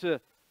turn to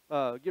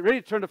get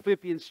ready to turn to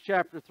Philippians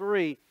chapter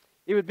 3,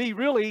 it would be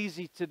real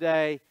easy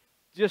today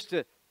just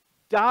to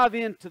dive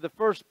into the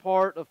first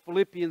part of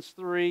Philippians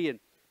 3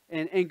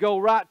 and go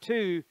right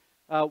to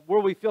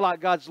where we feel like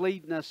God's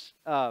leading us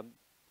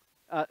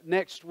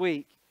next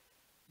week.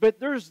 But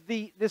there's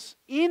this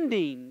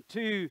ending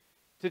to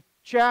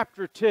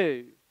chapter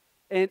 2.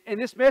 And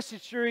this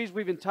message series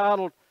we've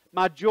entitled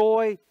My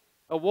Joy,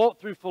 a Walk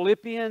Through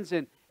Philippians.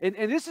 And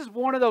this is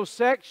one of those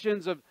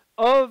sections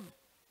of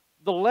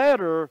the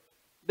letter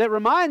that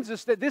reminds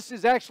us that this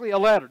is actually a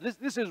letter.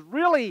 This is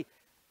really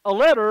a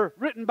letter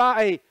written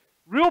by a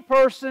real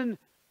person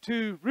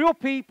to real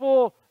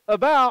people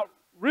about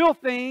real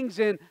things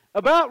and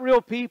about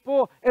real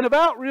people and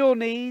about real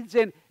needs.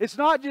 And it's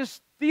not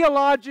just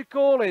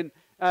theological and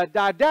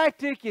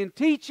didactic in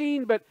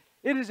teaching, but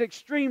it is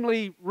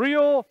extremely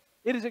real.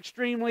 It is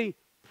extremely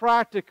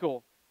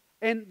practical.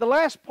 And the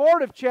last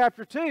part of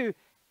chapter 2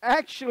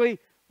 actually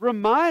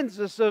reminds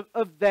us of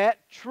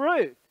that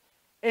truth.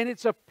 And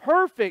it's a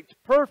perfect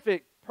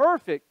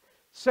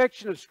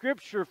section of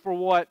Scripture for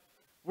what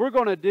we're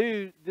going to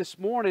do this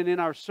morning in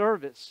our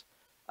service.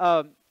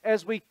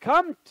 as we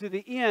come to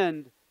the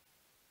end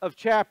of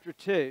chapter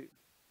 2,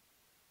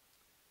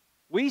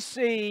 we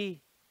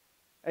see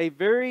a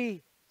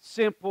very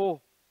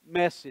simple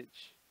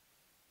message.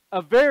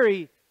 A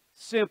very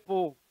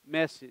simple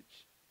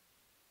message.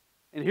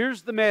 And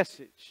here's the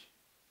message.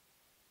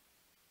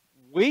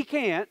 We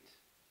can't,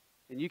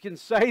 and you can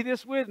say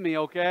this with me,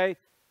 okay?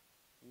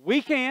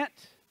 We can't,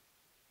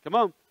 come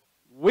on,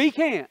 we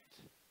can't,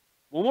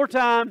 one more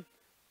time,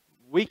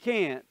 we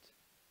can't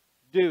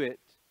do it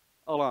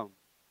alone.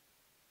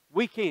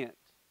 We can't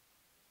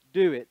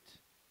do it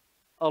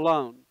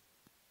alone.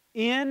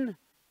 In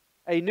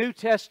a New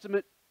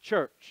Testament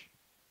church,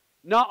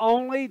 not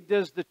only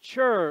does the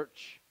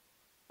church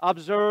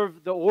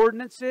observe the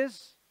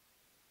ordinances,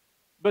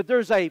 but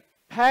there's a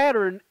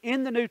pattern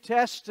in the New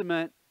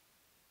Testament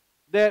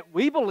that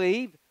we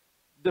believe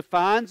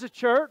defines a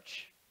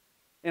church.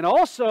 And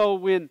also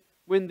when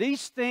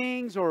these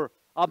things are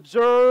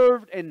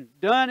observed and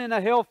done in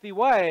a healthy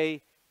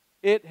way,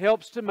 it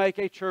helps to make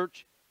a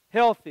church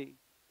healthy.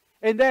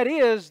 And that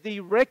is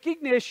the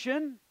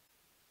recognition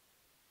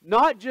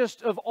not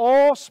just of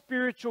all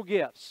spiritual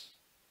gifts,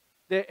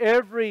 that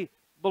every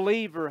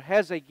believer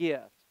has a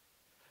gift,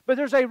 but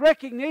there's a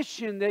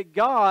recognition that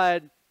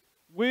God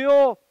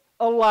will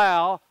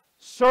allow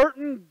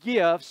certain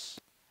gifts,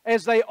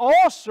 as they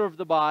all serve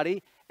the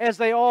body, as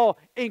they all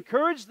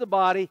encourage the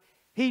body,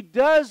 He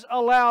does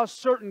allow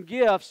certain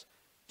gifts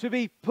to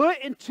be put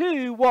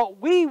into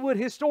what we would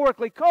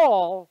historically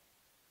call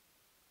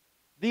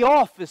the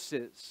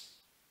offices,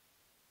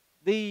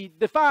 the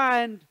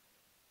defined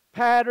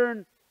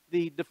pattern,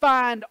 the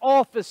defined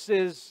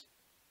offices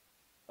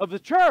of the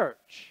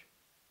church,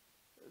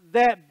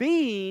 that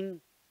being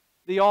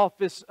the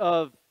office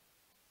of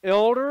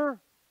elder,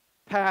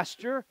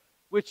 pastor,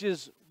 which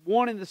is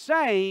one and the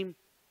same,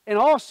 and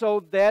also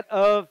that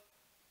of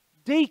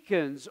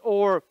deacons,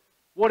 or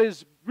what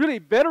is really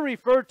better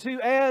referred to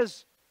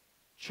as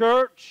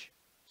church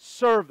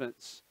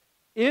servants,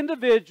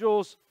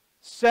 individuals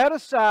set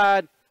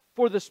aside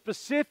for the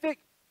specific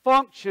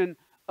function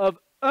of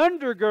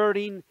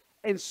undergirding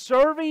and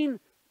serving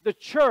the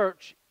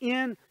church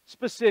in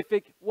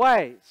specific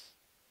ways.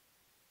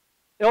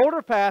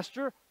 Elder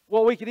pastor,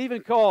 what we could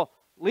even call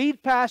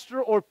lead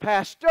pastor or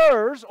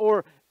pastors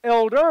or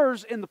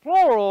elders in the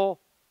plural,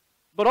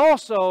 but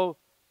also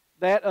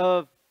that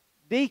of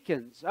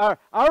deacons.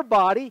 Our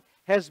body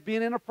has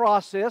been in a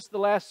process the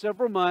last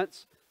several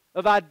months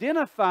of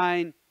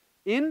identifying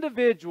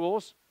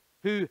individuals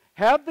who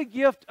have the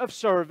gift of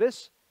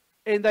service,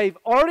 and they've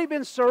already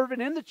been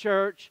serving in the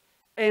church,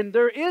 and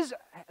there is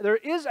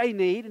a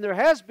need, and there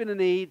has been a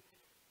need,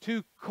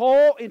 to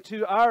call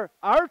into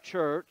our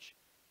church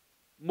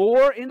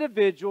more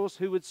individuals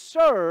who would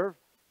serve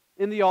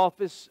in the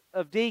office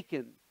of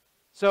deacon.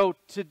 So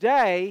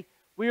today,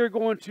 we are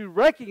going to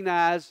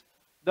recognize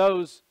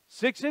those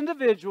 6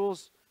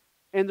 individuals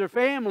and their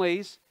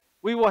families.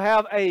 We will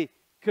have a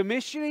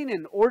commissioning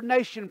and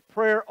ordination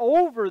prayer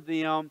over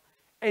them,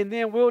 and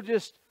then we'll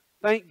just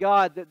thank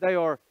God that they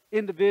are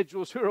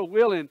individuals who are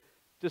willing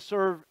to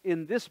serve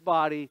in this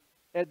body,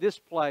 at this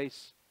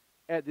place,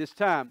 at this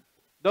time.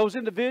 Those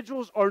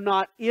individuals are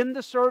not in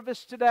the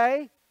service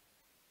today,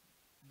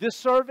 this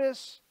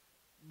service,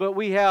 but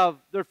we have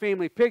their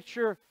family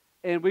picture,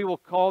 and we will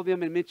call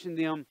them and mention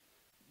them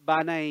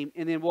by name,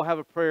 and then we'll have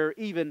a prayer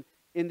even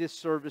in this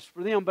service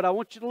for them. But I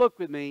want you to look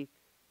with me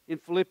in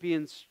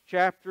Philippians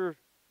chapter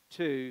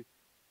 2,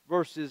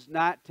 verses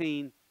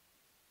 19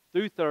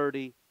 through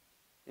 30,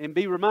 and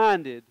be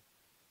reminded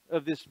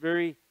of this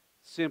very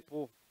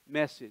simple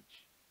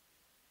message.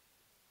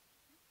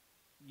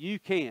 You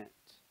can't,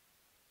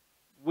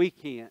 we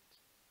can't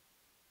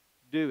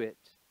do it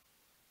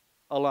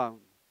alone.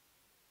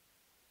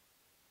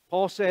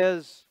 Paul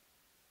says,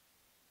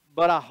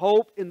 "But I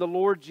hope in the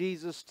Lord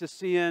Jesus to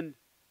send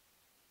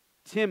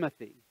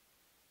Timothy.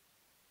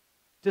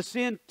 To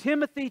send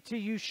Timothy to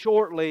you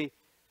shortly,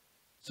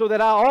 so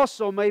that I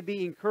also may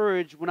be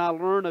encouraged when I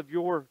learn of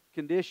your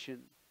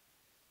condition."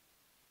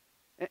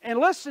 And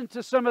listen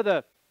to some of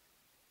the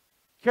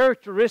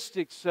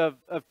characteristics of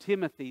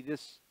Timothy,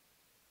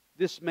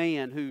 this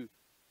man who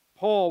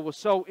Paul was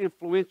so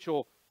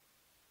influential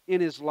in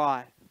his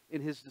life,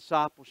 in his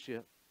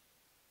discipleship.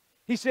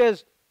 He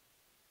says,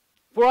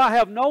 "For I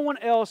have no one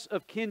else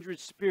of kindred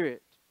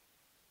spirit,"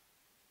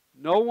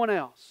 no one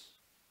else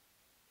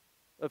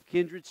of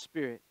kindred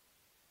spirit,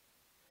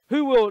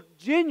 "who will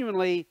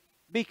genuinely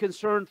be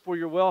concerned for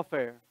your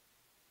welfare.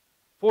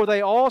 For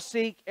they all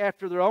seek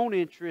after their own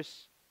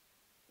interests,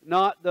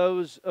 not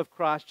those of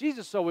Christ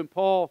Jesus." So when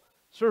Paul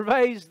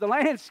surveys the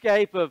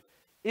landscape of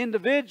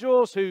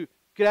individuals who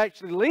could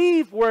actually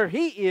leave where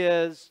he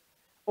is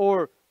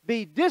or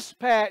be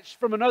dispatched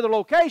from another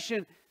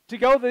location to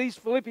go to these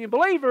Philippian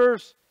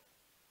believers,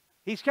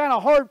 he's kind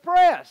of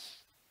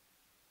hard-pressed.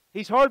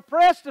 He's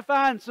hard-pressed to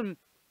find some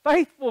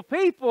faithful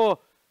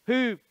people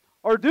who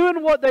are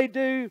doing what they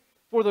do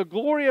for the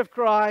glory of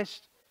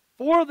Christ,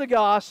 for the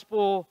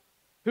gospel,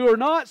 who are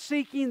not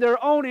seeking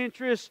their own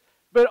interests,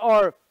 but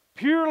are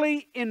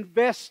purely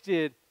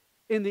invested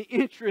in the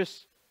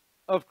interests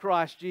of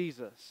Christ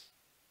Jesus.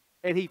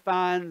 And he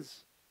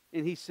finds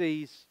and he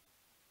sees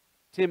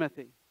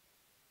Timothy.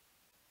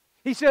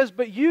 He says,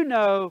 "But you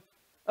know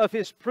of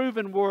his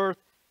proven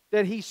worth,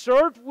 that he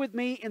served with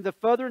me in the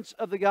furtherance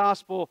of the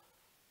gospel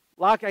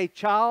like a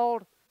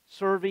child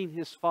serving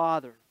his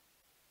father.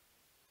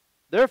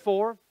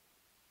 Therefore,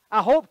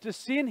 I hope to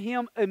send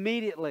him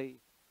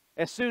immediately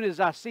as soon as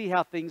I see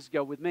how things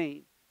go with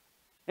me.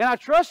 And I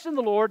trust in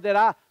the Lord that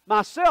I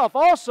myself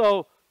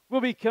also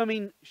will be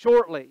coming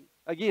shortly."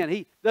 Again,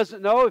 he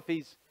doesn't know if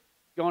he's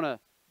going to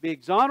be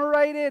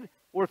exonerated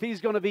or if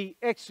he's going to be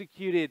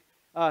executed.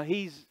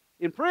 He's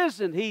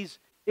imprisoned. He's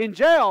in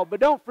jail. But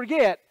don't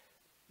forget,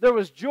 there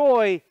was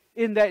joy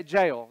in that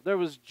jail. There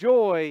was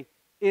joy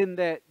in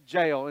that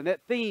jail. And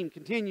that theme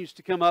continues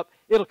to come up.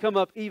 It'll come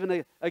up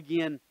even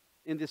again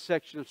in this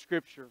section of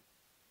Scripture.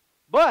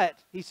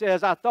 But, he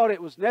says, I thought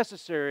it was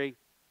necessary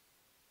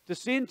to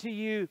send to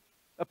you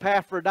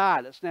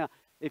Epaphroditus. Now,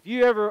 if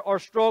you ever are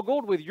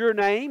struggled with your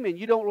name and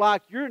you don't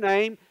like your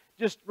name,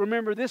 just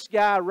remember this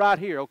guy right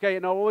here, okay?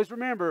 And always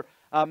remember,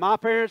 my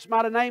parents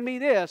might have named me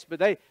this, but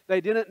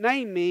they didn't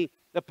name me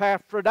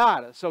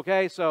Epaphroditus,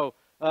 okay? So,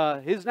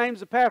 his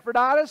name's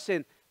Epaphroditus,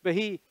 but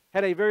he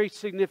had a very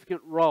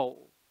significant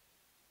role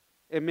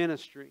in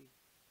ministry.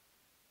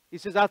 He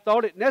says, I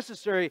thought it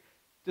necessary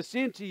to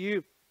send to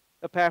you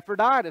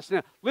Epaphroditus.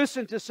 Now,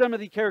 listen to some of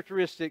the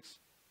characteristics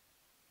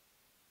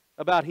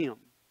about him.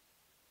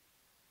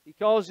 He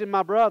calls him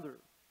my brother,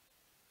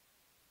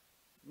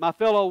 my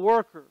fellow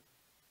worker,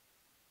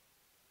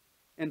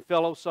 and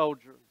fellow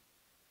soldier.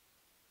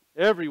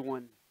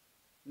 Everyone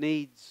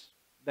needs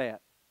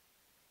that.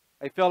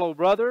 A fellow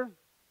brother,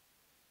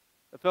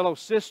 a fellow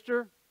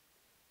sister,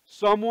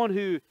 someone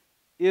who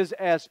is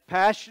as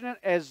passionate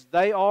as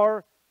they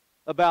are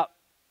about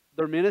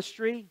their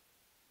ministry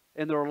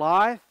and their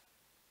life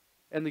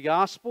and the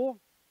gospel.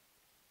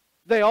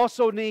 They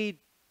also need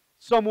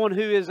someone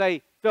who is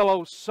a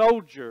fellow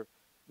soldier.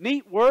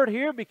 Neat word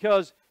here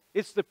because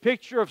it's the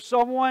picture of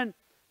someone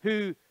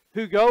who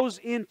goes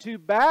into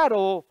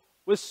battle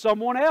with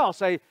someone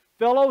else, a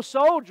fellow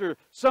soldier,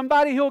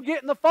 somebody who'll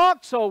get in the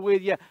foxhole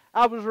with you.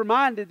 I was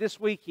reminded this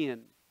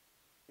weekend,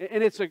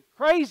 and it's a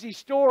crazy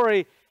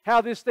story how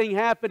this thing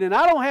happened, and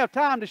I don't have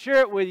time to share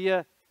it with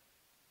you,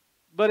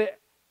 but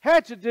it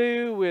had to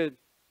do with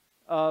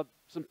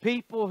some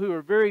people who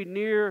are very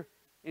near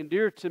and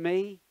dear to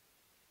me,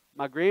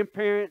 my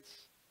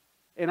grandparents.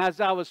 And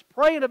as I was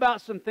praying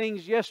about some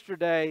things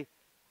yesterday,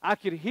 I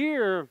could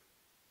hear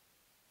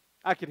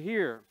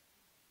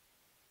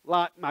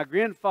like my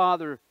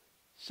grandfather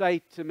say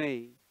to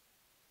me,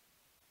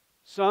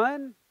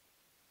 "Son,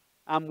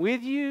 I'm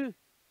with you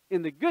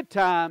in the good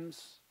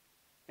times,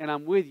 and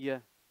I'm with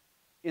you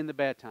in the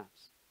bad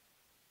times."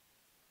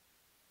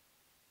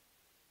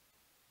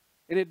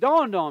 And it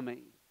dawned on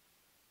me,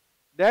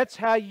 that's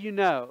how you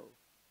know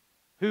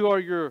who are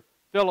your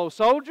fellow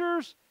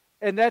soldiers,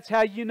 and that's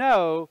how you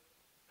know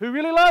who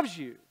really loves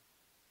you.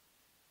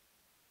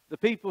 The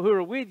people who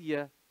are with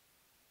you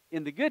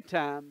in the good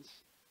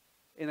times,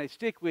 and they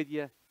stick with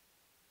you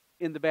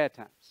in the bad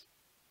times.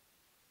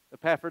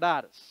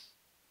 Epaphroditus,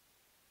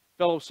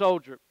 fellow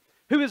soldier,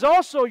 who is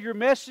also your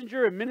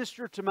messenger and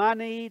minister to my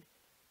need,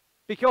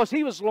 because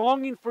he was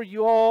longing for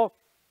you all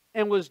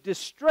and was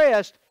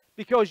distressed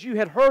because you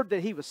had heard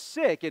that he was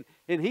sick, and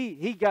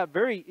he got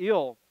very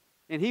ill.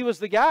 And he was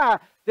the guy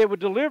that would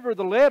deliver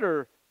the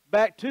letter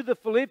back to the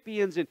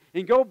Philippians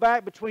and go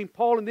back between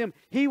Paul and them.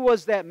 He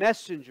was that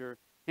messenger,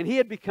 and he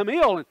had become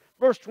ill. In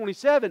verse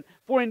 27,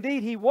 for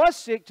indeed he was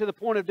sick to the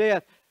point of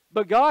death,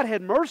 but God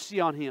had mercy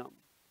on him.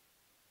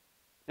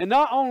 And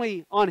not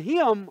only on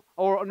him,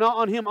 or not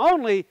on him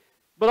only,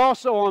 but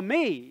also on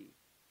me,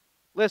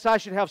 lest I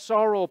should have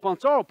sorrow upon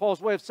sorrow.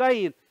 Paul's way of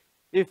saying,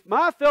 if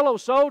my fellow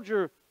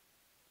soldier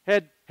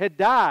had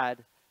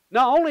died,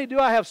 not only do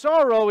I have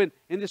sorrow in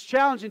this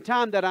challenging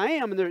time that I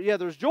am, and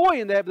there's joy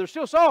in that, but there's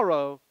still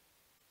sorrow.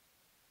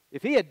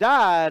 If he had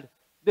died,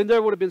 then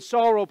there would have been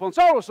sorrow upon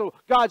sorrow. So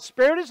God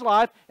spared his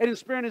life, and in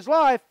sparing his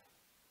life,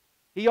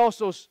 he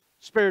also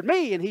spared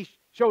me, and he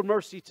showed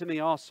mercy to me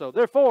also.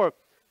 Therefore,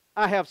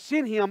 I have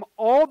sent him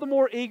all the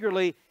more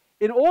eagerly,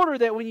 in order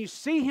that when you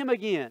see him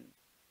again,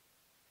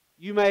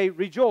 you may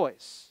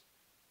rejoice,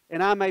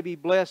 and I may be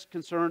blessed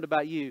concerned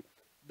about you.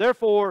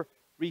 Therefore,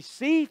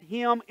 receive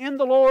him in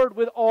the Lord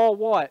with all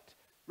what?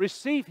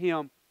 Receive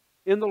him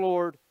in the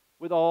Lord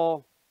with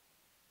all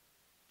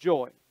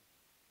joy.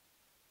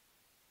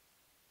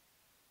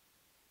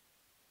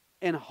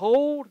 And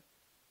hold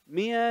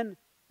men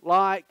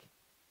like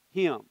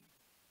him.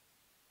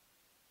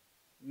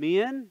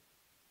 Men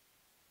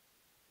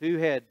who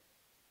had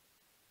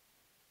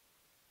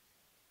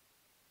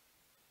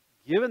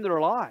given their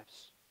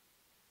lives,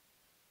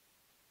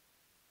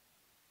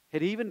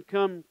 had even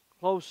come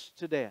close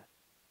to death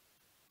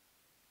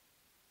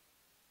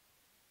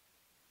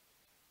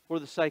for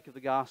the sake of the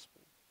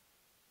gospel.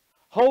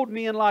 Hold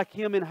men like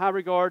him in high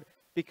regard,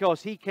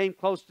 because he came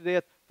close to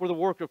death for the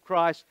work of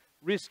Christ,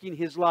 risking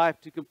his life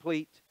to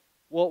complete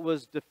what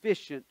was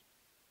deficient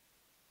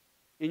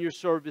in your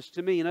service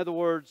to me. In other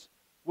words,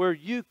 where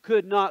you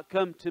could not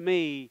come to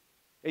me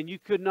and you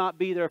could not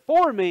be there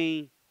for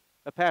me,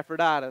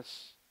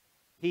 Epaphroditus,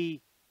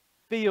 he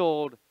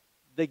filled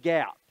the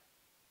gap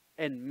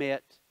and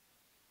met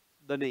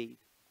the need.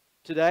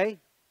 Today,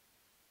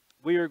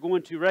 we are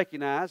going to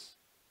recognize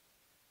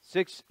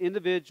 6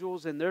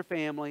 individuals and their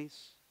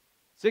families,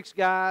 6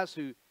 guys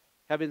who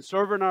have been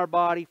serving our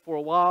body for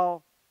a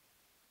while,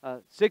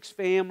 6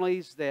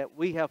 families that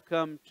we have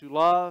come to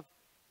love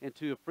and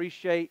to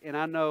appreciate, and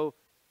I know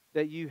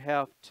that you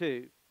have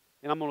too.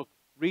 And I'm going to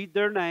read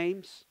their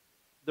names.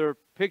 Their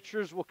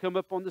pictures will come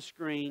up on the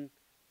screen,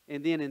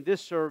 and then in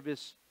this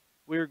service,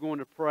 we're going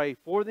to pray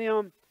for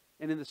them,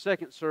 and in the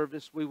second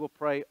service, we will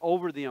pray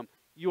over them.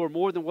 You are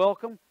more than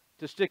welcome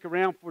to stick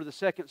around for the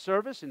second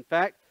service. In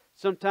fact,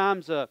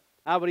 sometimes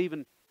I would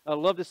even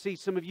love to see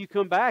some of you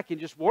come back and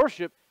just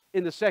worship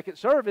in the second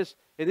service,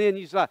 and then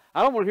you say,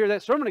 I don't want to hear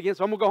that sermon again,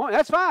 so I'm going to go home.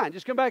 That's fine.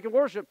 Just come back and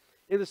worship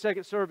in the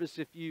second service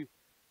if you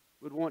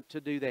would want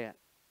to do that.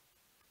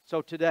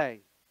 So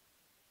today,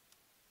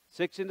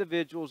 6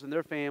 individuals and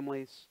their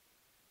families,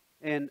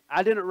 and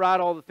I didn't write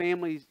all the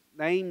families'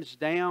 names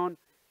down,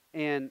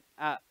 and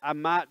I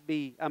might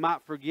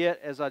forget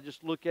as I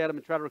just look at them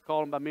and try to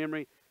recall them by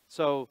memory.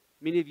 So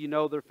many of you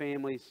know their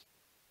families,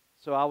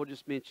 so I will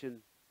just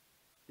mention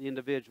the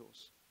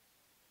individuals.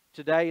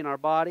 Today in our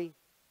body,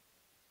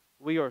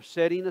 we are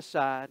setting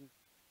aside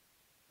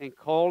and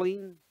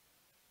calling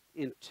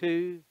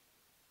into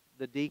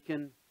the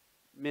deacon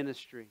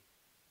ministry.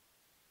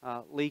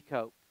 Lee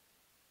Cope.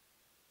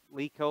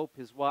 Lee Cope,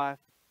 his wife,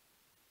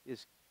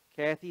 is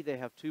Kathy. They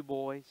have 2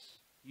 boys.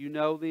 You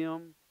know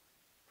them.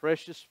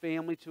 Precious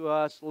family to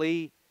us.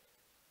 Lee,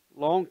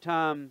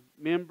 longtime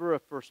member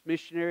of First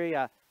Missionary.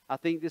 I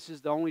think this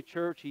is the only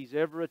church he's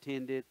ever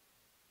attended.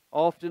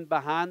 Often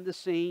behind the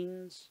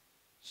scenes,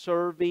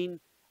 serving.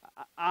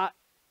 I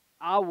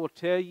will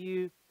tell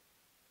you,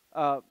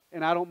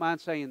 and I don't mind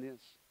saying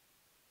this,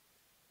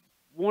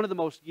 one of the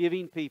most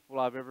giving people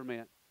I've ever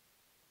met.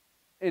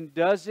 And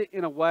does it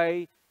in a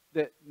way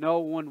that no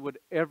one would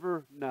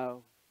ever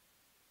know.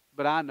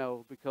 But I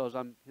know because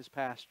I'm his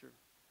pastor.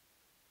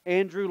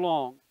 Andrew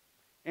Long.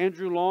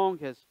 Andrew Long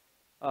has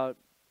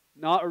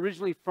not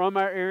originally from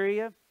our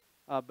area,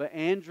 but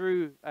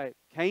Andrew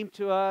came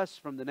to us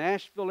from the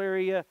Nashville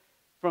area.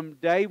 From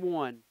day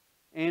one,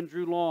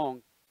 Andrew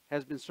Long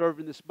has been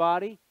serving this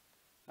body.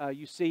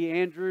 You see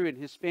Andrew and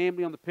his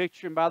family on the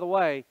picture. And by the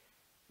way,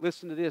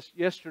 listen to this.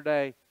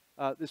 Yesterday,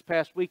 this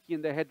past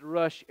weekend, they had to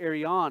rush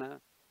Ariana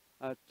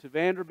to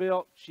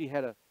Vanderbilt. She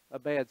had a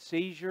bad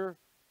seizure,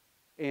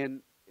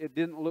 and it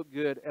didn't look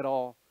good at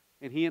all.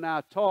 And he and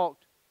I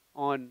talked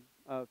on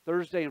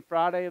Thursday and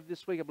Friday of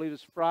this week. I believe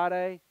it's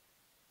Friday.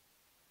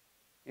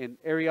 And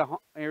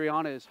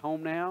Ariana is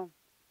home now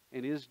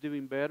and is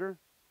doing better.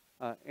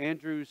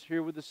 Andrew's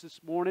here with us this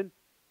morning.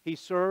 He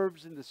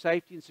serves in the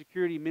safety and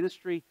security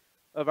ministry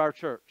of our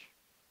church.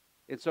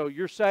 And so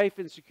you're safe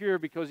and secure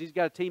because he's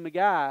got a team of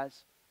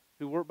guys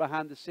who work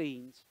behind the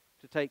scenes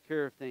to take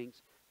care of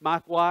things.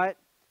 Mike White,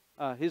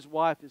 his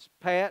wife is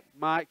Pat.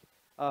 Mike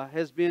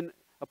has been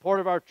a part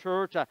of our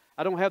church.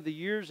 I don't have the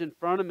years in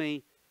front of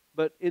me,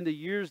 but in the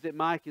years that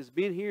Mike has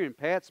been here and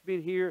Pat's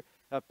been here,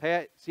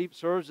 Pat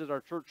serves as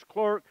our church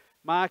clerk.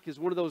 Mike is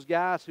one of those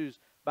guys who's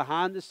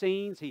behind the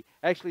scenes. He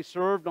actually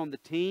served on the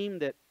team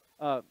that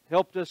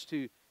helped us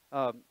to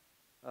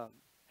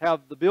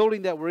have the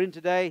building that we're in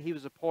today. He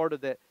was a part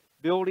of that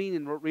building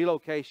and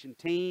relocation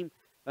team.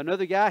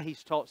 Another guy,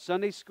 he's taught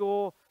Sunday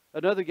school.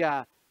 Another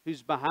guy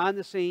who's behind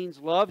the scenes,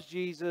 loves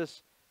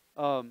Jesus,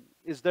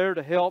 is there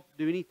to help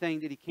do anything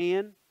that he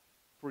can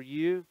for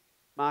you.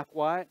 Mike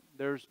White.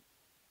 There's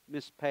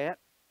Miss Pat.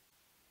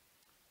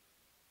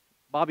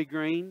 Bobby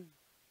Green.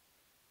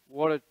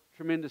 What a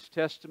tremendous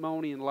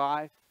testimony in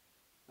life.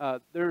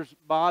 There's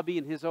Bobby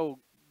and his old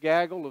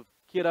gaggle of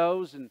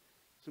kiddos and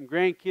some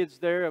grandkids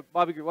there.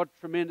 Bobby Green, what a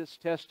tremendous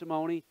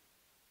testimony.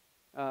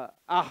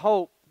 I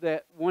hope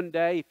that one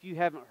day, if you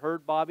haven't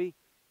heard Bobby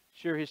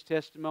share his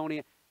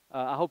testimony,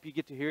 I hope you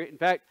get to hear it. In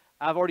fact,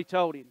 I've already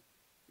told him,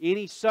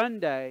 any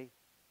Sunday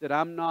that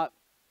I'm not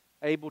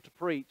able to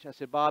preach, I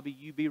said, Bobby,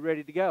 you be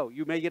ready to go.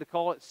 You may get a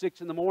call at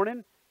 6 in the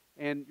morning,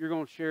 and you're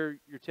going to share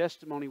your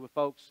testimony with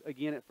folks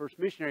again at First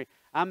Missionary.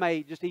 I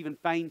may just even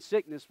feign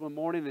sickness one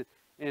morning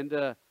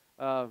and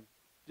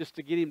just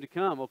to get him to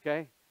come,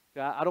 okay?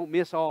 I don't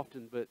miss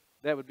often, but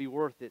that would be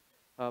worth it.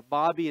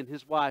 Bobby and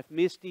his wife,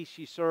 Misty,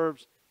 she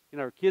serves in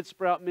our Kids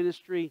Sprout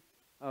ministry.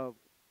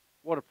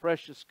 What a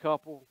precious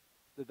couple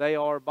that they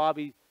are.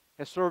 Bobby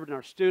has served in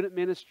our student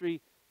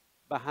ministry,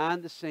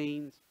 behind the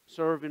scenes,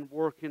 serving,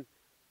 working.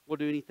 We'll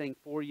do anything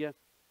for you.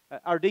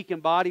 Our deacon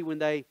body, when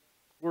they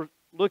were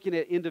looking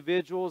at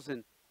individuals,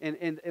 and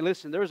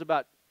listen, there's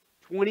about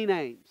 20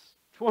 names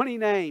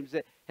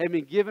that had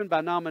been given by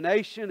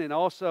nomination and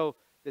also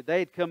that they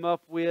had come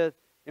up with.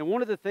 And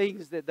one of the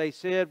things that they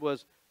said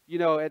was, you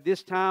know, at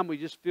this time we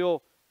just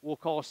feel we'll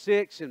call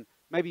 6 and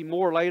maybe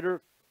more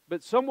later.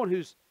 But someone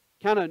who's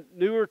kind of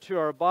newer to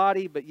our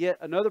body, but yet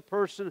another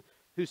person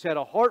who's had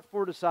a heart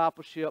for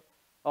discipleship,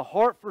 a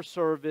heart for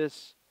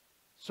service,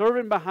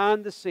 serving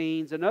behind the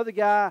scenes. Another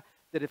guy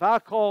that if I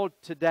called him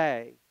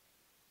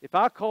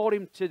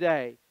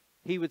today,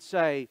 he would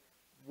say,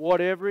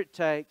 whatever it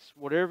takes,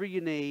 whatever you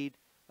need.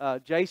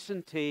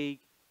 Jason Teague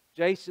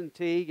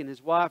and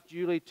his wife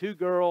Julie, 2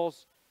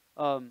 girls,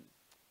 kind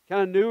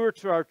of newer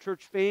to our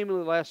church family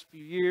the last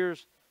few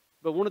years,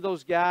 but one of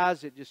those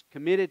guys that just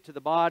committed to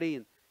the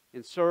body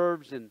and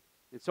serves, and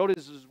so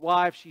does his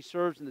wife. She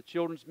serves in the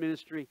children's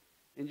ministry,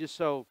 and just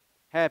so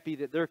happy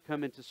that they're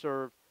coming to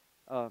serve.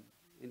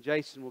 And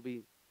Jason will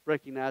be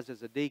recognized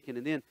as a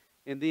deacon.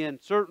 And then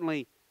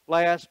certainly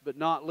last but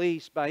not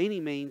least by any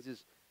means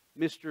is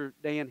Mr.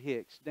 Dan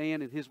Hicks.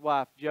 Dan and his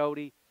wife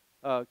Jody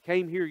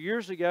came here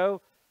years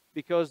ago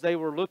because they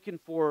were looking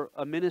for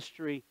a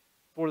ministry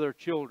for their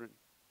children.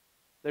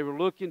 They were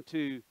looking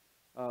to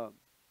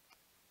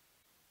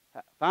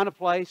find a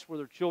place where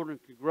their children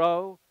could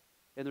grow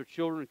and their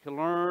children could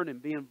learn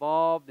and be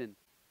involved.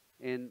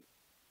 And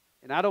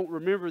I don't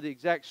remember the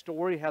exact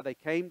story how they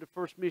came to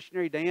First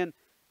Missionary. Dan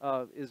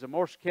is a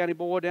Marshall County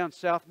boy down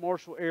South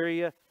Marshall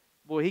area.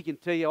 Boy, he can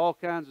tell you all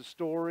kinds of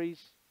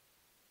stories.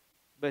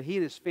 But he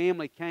and his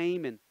family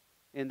came,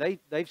 and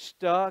they've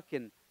stuck.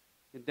 And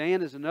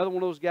Dan is another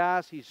one of those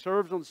guys. He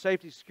serves on the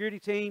safety and security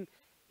team.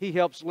 He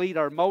helps lead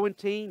our mowing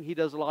team. He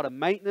does a lot of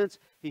maintenance.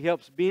 He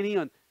helps Benny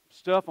on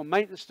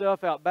maintenance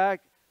stuff out back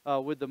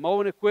with the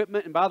mowing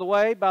equipment. And by the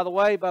way,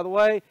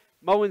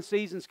 mowing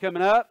season's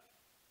coming up.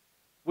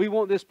 We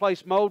want this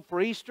place mowed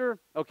for Easter,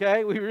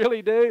 okay? We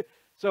really do.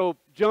 So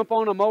jump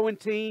on a mowing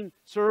team,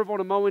 serve on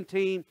a mowing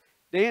team.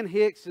 Dan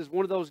Hicks is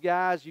one of those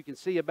guys you can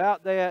see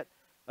about that.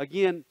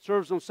 Again,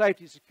 serves on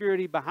safety and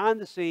security behind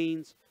the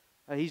scenes.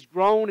 He's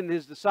grown in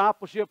his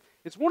discipleship.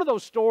 It's one of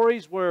those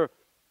stories where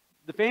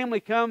the family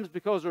comes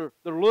because they're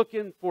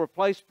looking for a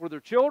place for their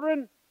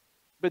children,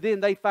 but then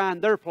they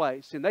find their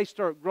place and they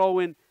start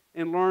growing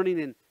and learning,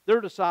 and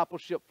their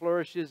discipleship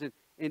flourishes,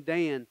 and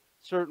Dan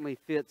certainly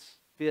fits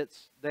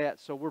that.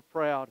 So we're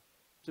proud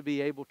to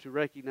be able to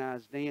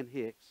recognize Dan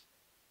Hicks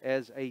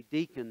as a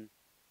deacon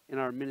in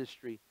our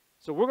ministry.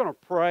 So we're going to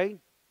pray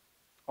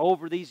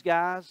over these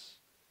guys,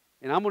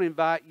 and I'm going to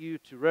invite you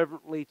to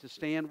reverently to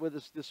stand with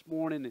us this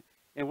morning,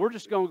 and we're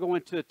just going to go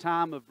into a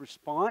time of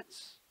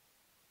response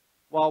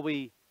while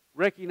we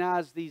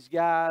recognize these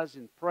guys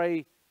and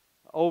pray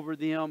over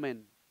them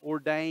and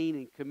ordain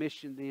and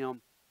commission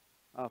them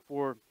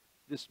for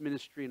this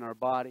ministry in our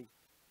body.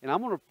 And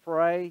I'm going to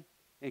pray,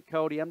 and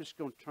Cody, I'm just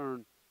going to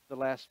turn the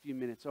last few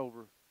minutes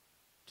over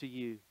to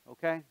you,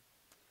 okay?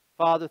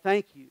 Father,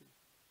 thank you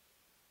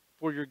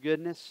for your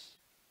goodness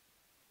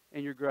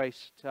and your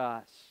grace to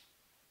us.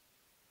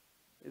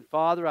 And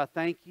Father, I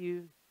thank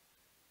you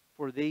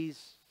for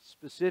these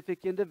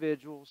specific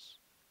individuals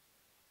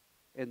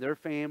and their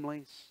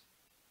families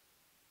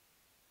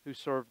who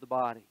serve the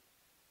body.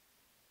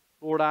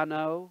 Lord, I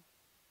know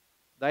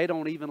they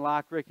don't even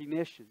like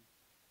recognition.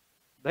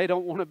 They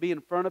don't want to be in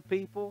front of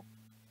people.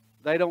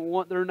 They don't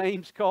want their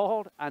names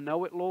called. I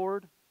know it,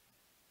 Lord.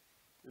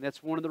 And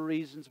that's one of the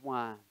reasons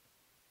why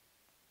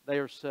they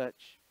are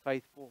such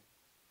faithful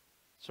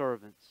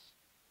servants.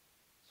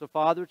 So,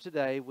 Father,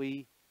 today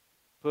we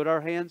put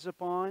our hands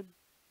upon,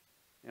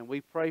 and we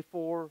pray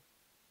for,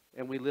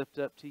 and we lift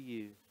up to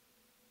you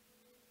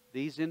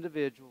these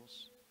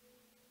individuals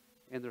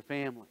and their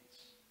families.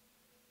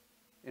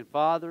 And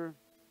Father,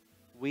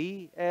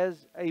 we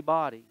as a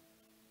body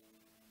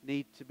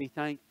need to be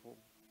thankful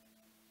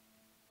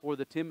for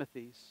the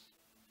Timothys,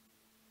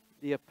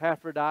 the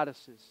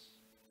Epaphroditus,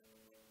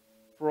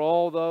 for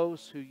all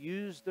those who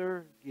use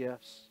their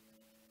gifts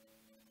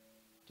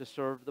to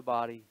serve the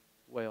body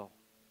well.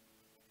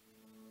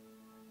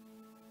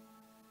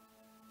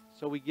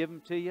 So we give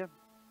them to you.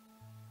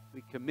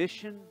 We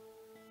commission,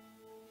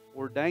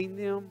 ordain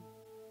them,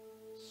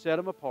 set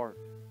them apart.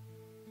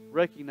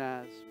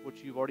 Recognize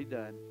what you've already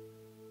done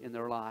in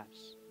their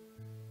lives.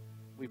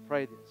 We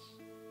pray this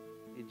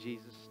in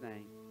Jesus'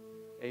 name.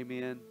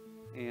 Amen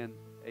and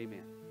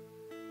amen.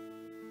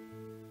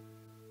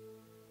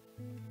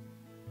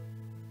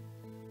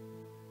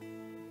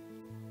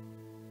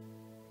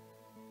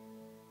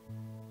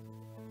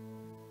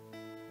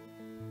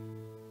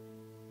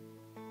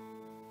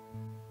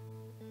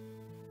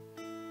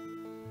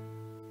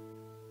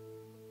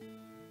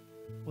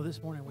 Well,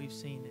 this morning we've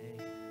seen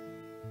a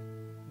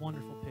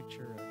wonderful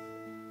picture of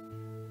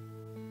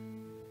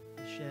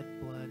the shed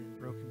blood and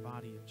broken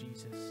body of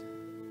Jesus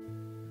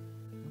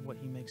and what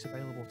He makes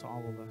available to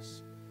all of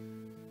us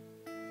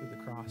through the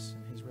cross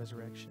and His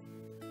resurrection.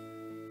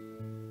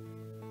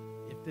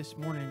 If this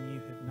morning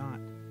you have not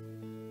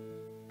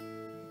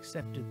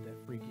accepted that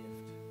free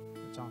gift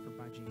that's offered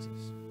by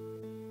Jesus,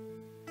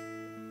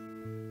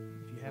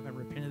 if you haven't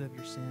repented of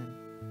your sin,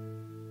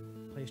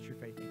 placed your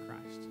faith in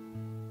Christ,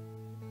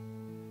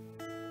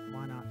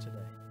 why not today?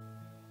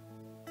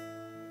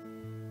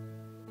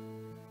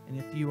 And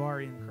if you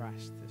are in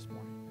Christ this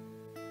morning,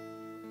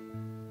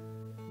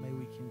 may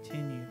we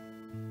continue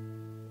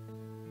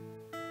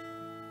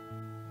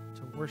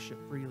to worship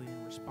freely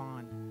and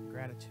respond in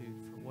gratitude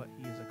for what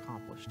He has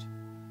accomplished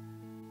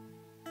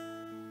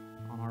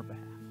on our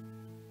behalf.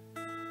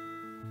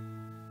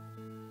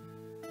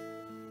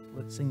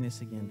 Let's sing this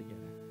again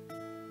together.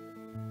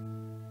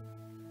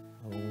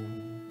 Oh,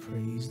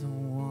 praise the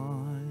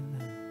one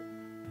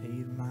who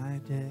paid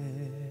my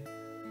debt,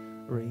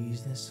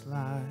 raised this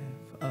life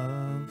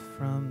up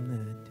from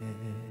the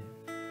dead.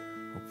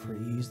 Oh,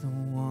 praise the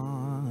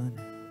one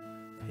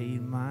who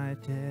paid my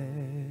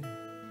debt,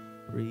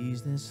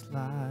 raised this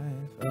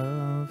life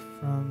up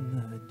from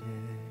the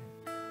dead.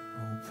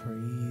 Oh,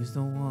 praise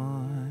the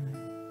one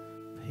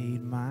who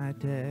paid my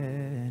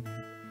debt,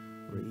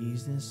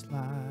 raised this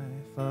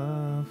life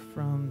up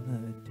from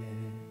the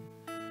dead.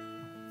 Oh,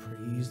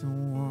 praise the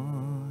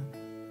one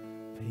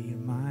who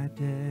paid my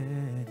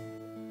debt,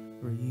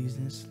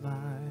 raised this life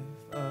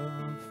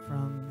up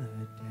from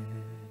the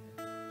dead.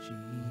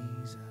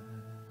 Jesus.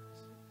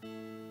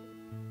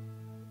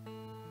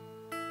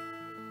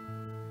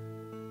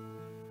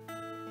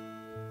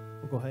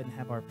 We'll go ahead and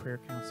have our prayer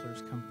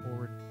counselors come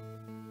forward.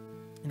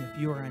 And if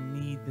you are in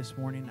need this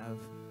morning of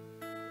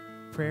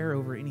prayer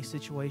over any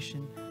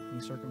situation,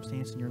 any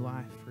circumstance in your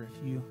life, or if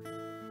you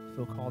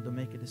feel called to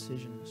make a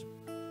decision,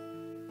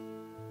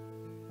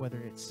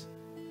 whether it's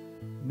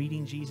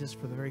meeting Jesus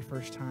for the very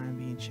first time,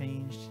 being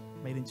changed,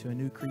 made into a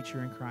new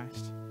creature in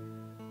Christ,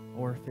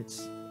 or if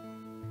it's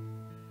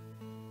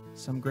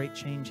some great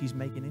change He's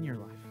making in your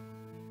life,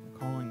 a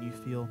calling you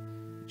feel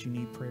that you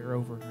need prayer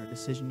over, or a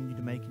decision you need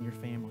to make in your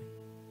family,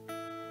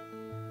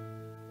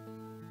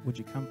 would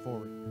you come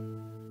forward?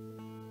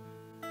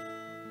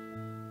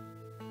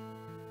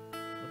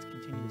 Let's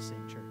continue to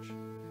sing, church.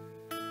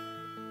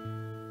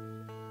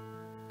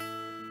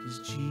 'Cause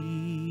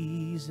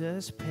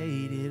Jesus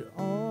paid it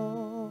all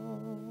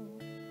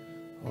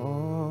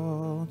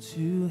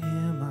to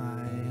Him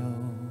I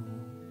owe.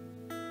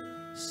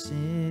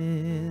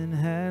 Sin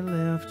had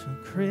left a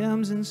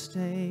crimson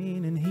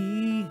stain, and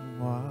He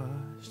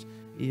washed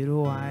it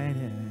white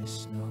as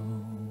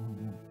snow.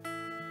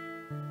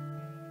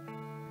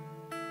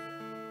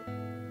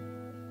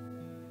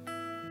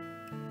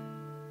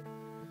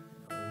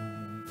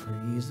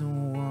 Praise the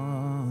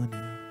one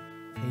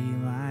who paid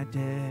my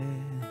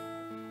debt,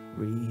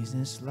 raised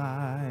this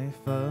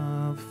life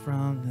up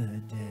from the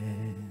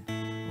dead.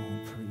 Oh,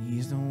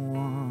 praise the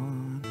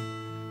one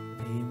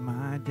who paid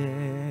my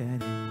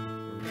debt,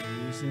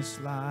 raised this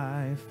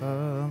life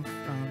up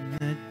from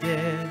the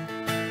dead.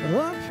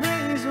 Oh,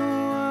 praise the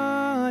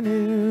one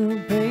who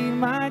paid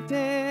my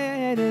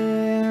debt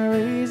and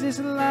raised this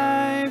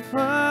life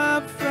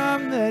up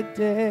from the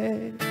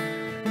dead.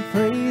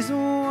 Praise the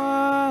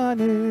one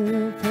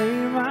who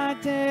paid my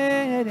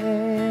debt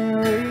and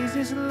raised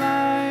his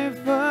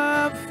life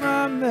up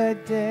from the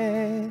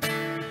dead.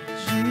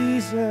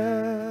 Jesus.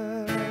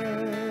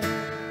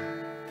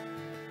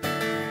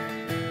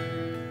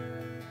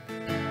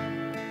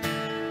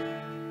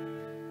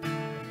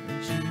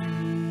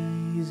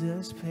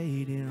 Jesus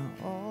paid it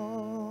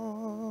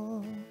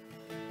all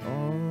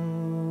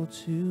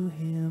to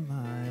Him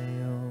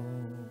I owe.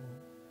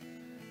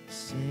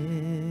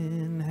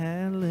 Sin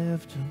had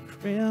left a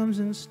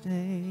crimson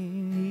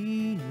stain,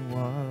 He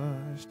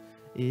washed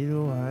it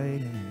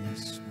white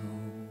as snow.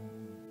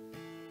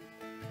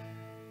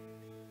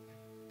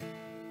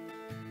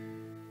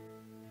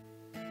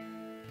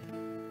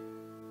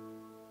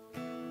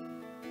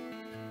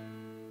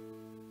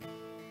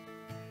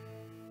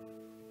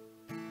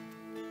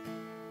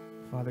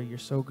 Father, You're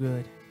so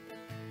good,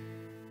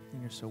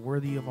 and You're so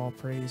worthy of all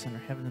praise under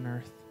heaven and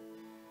earth.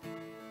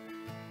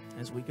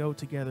 As we go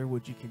together,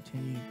 would You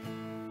continue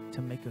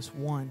to make us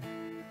one?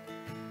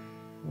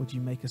 Would You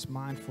make us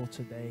mindful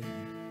today,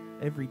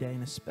 every day,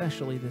 and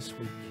especially this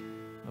week,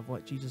 of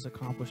what Jesus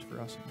accomplished for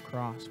us on the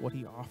cross, what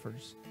He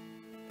offers,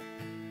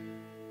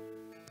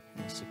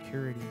 and the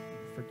security,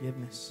 and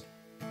forgiveness,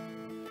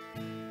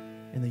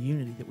 and the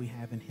unity that we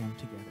have in Him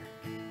together.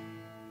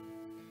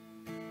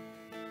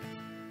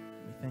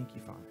 We thank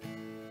You, Father.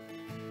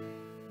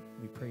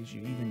 We praise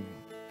You even now.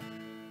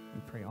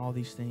 We pray all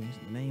these things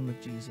in the name of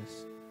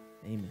Jesus.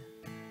 Amen.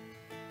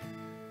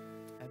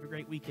 Have a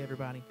great week,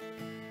 everybody.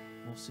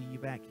 We'll see you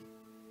back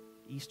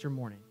Easter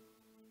morning.